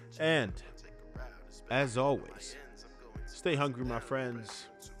patronage. And as always, stay hungry, my friends.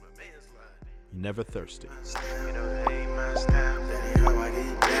 Never thirsty. You know that ain't my style. That ain't how I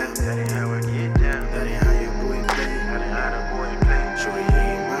get down. That ain't how I get down. That ain't how your boy play. That ain't how the boy play. Shorty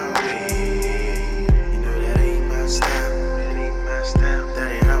ain't my way. You know that ain't my style. That ain't my style.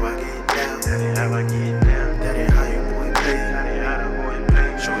 That ain't how I get down. That ain't how I get down.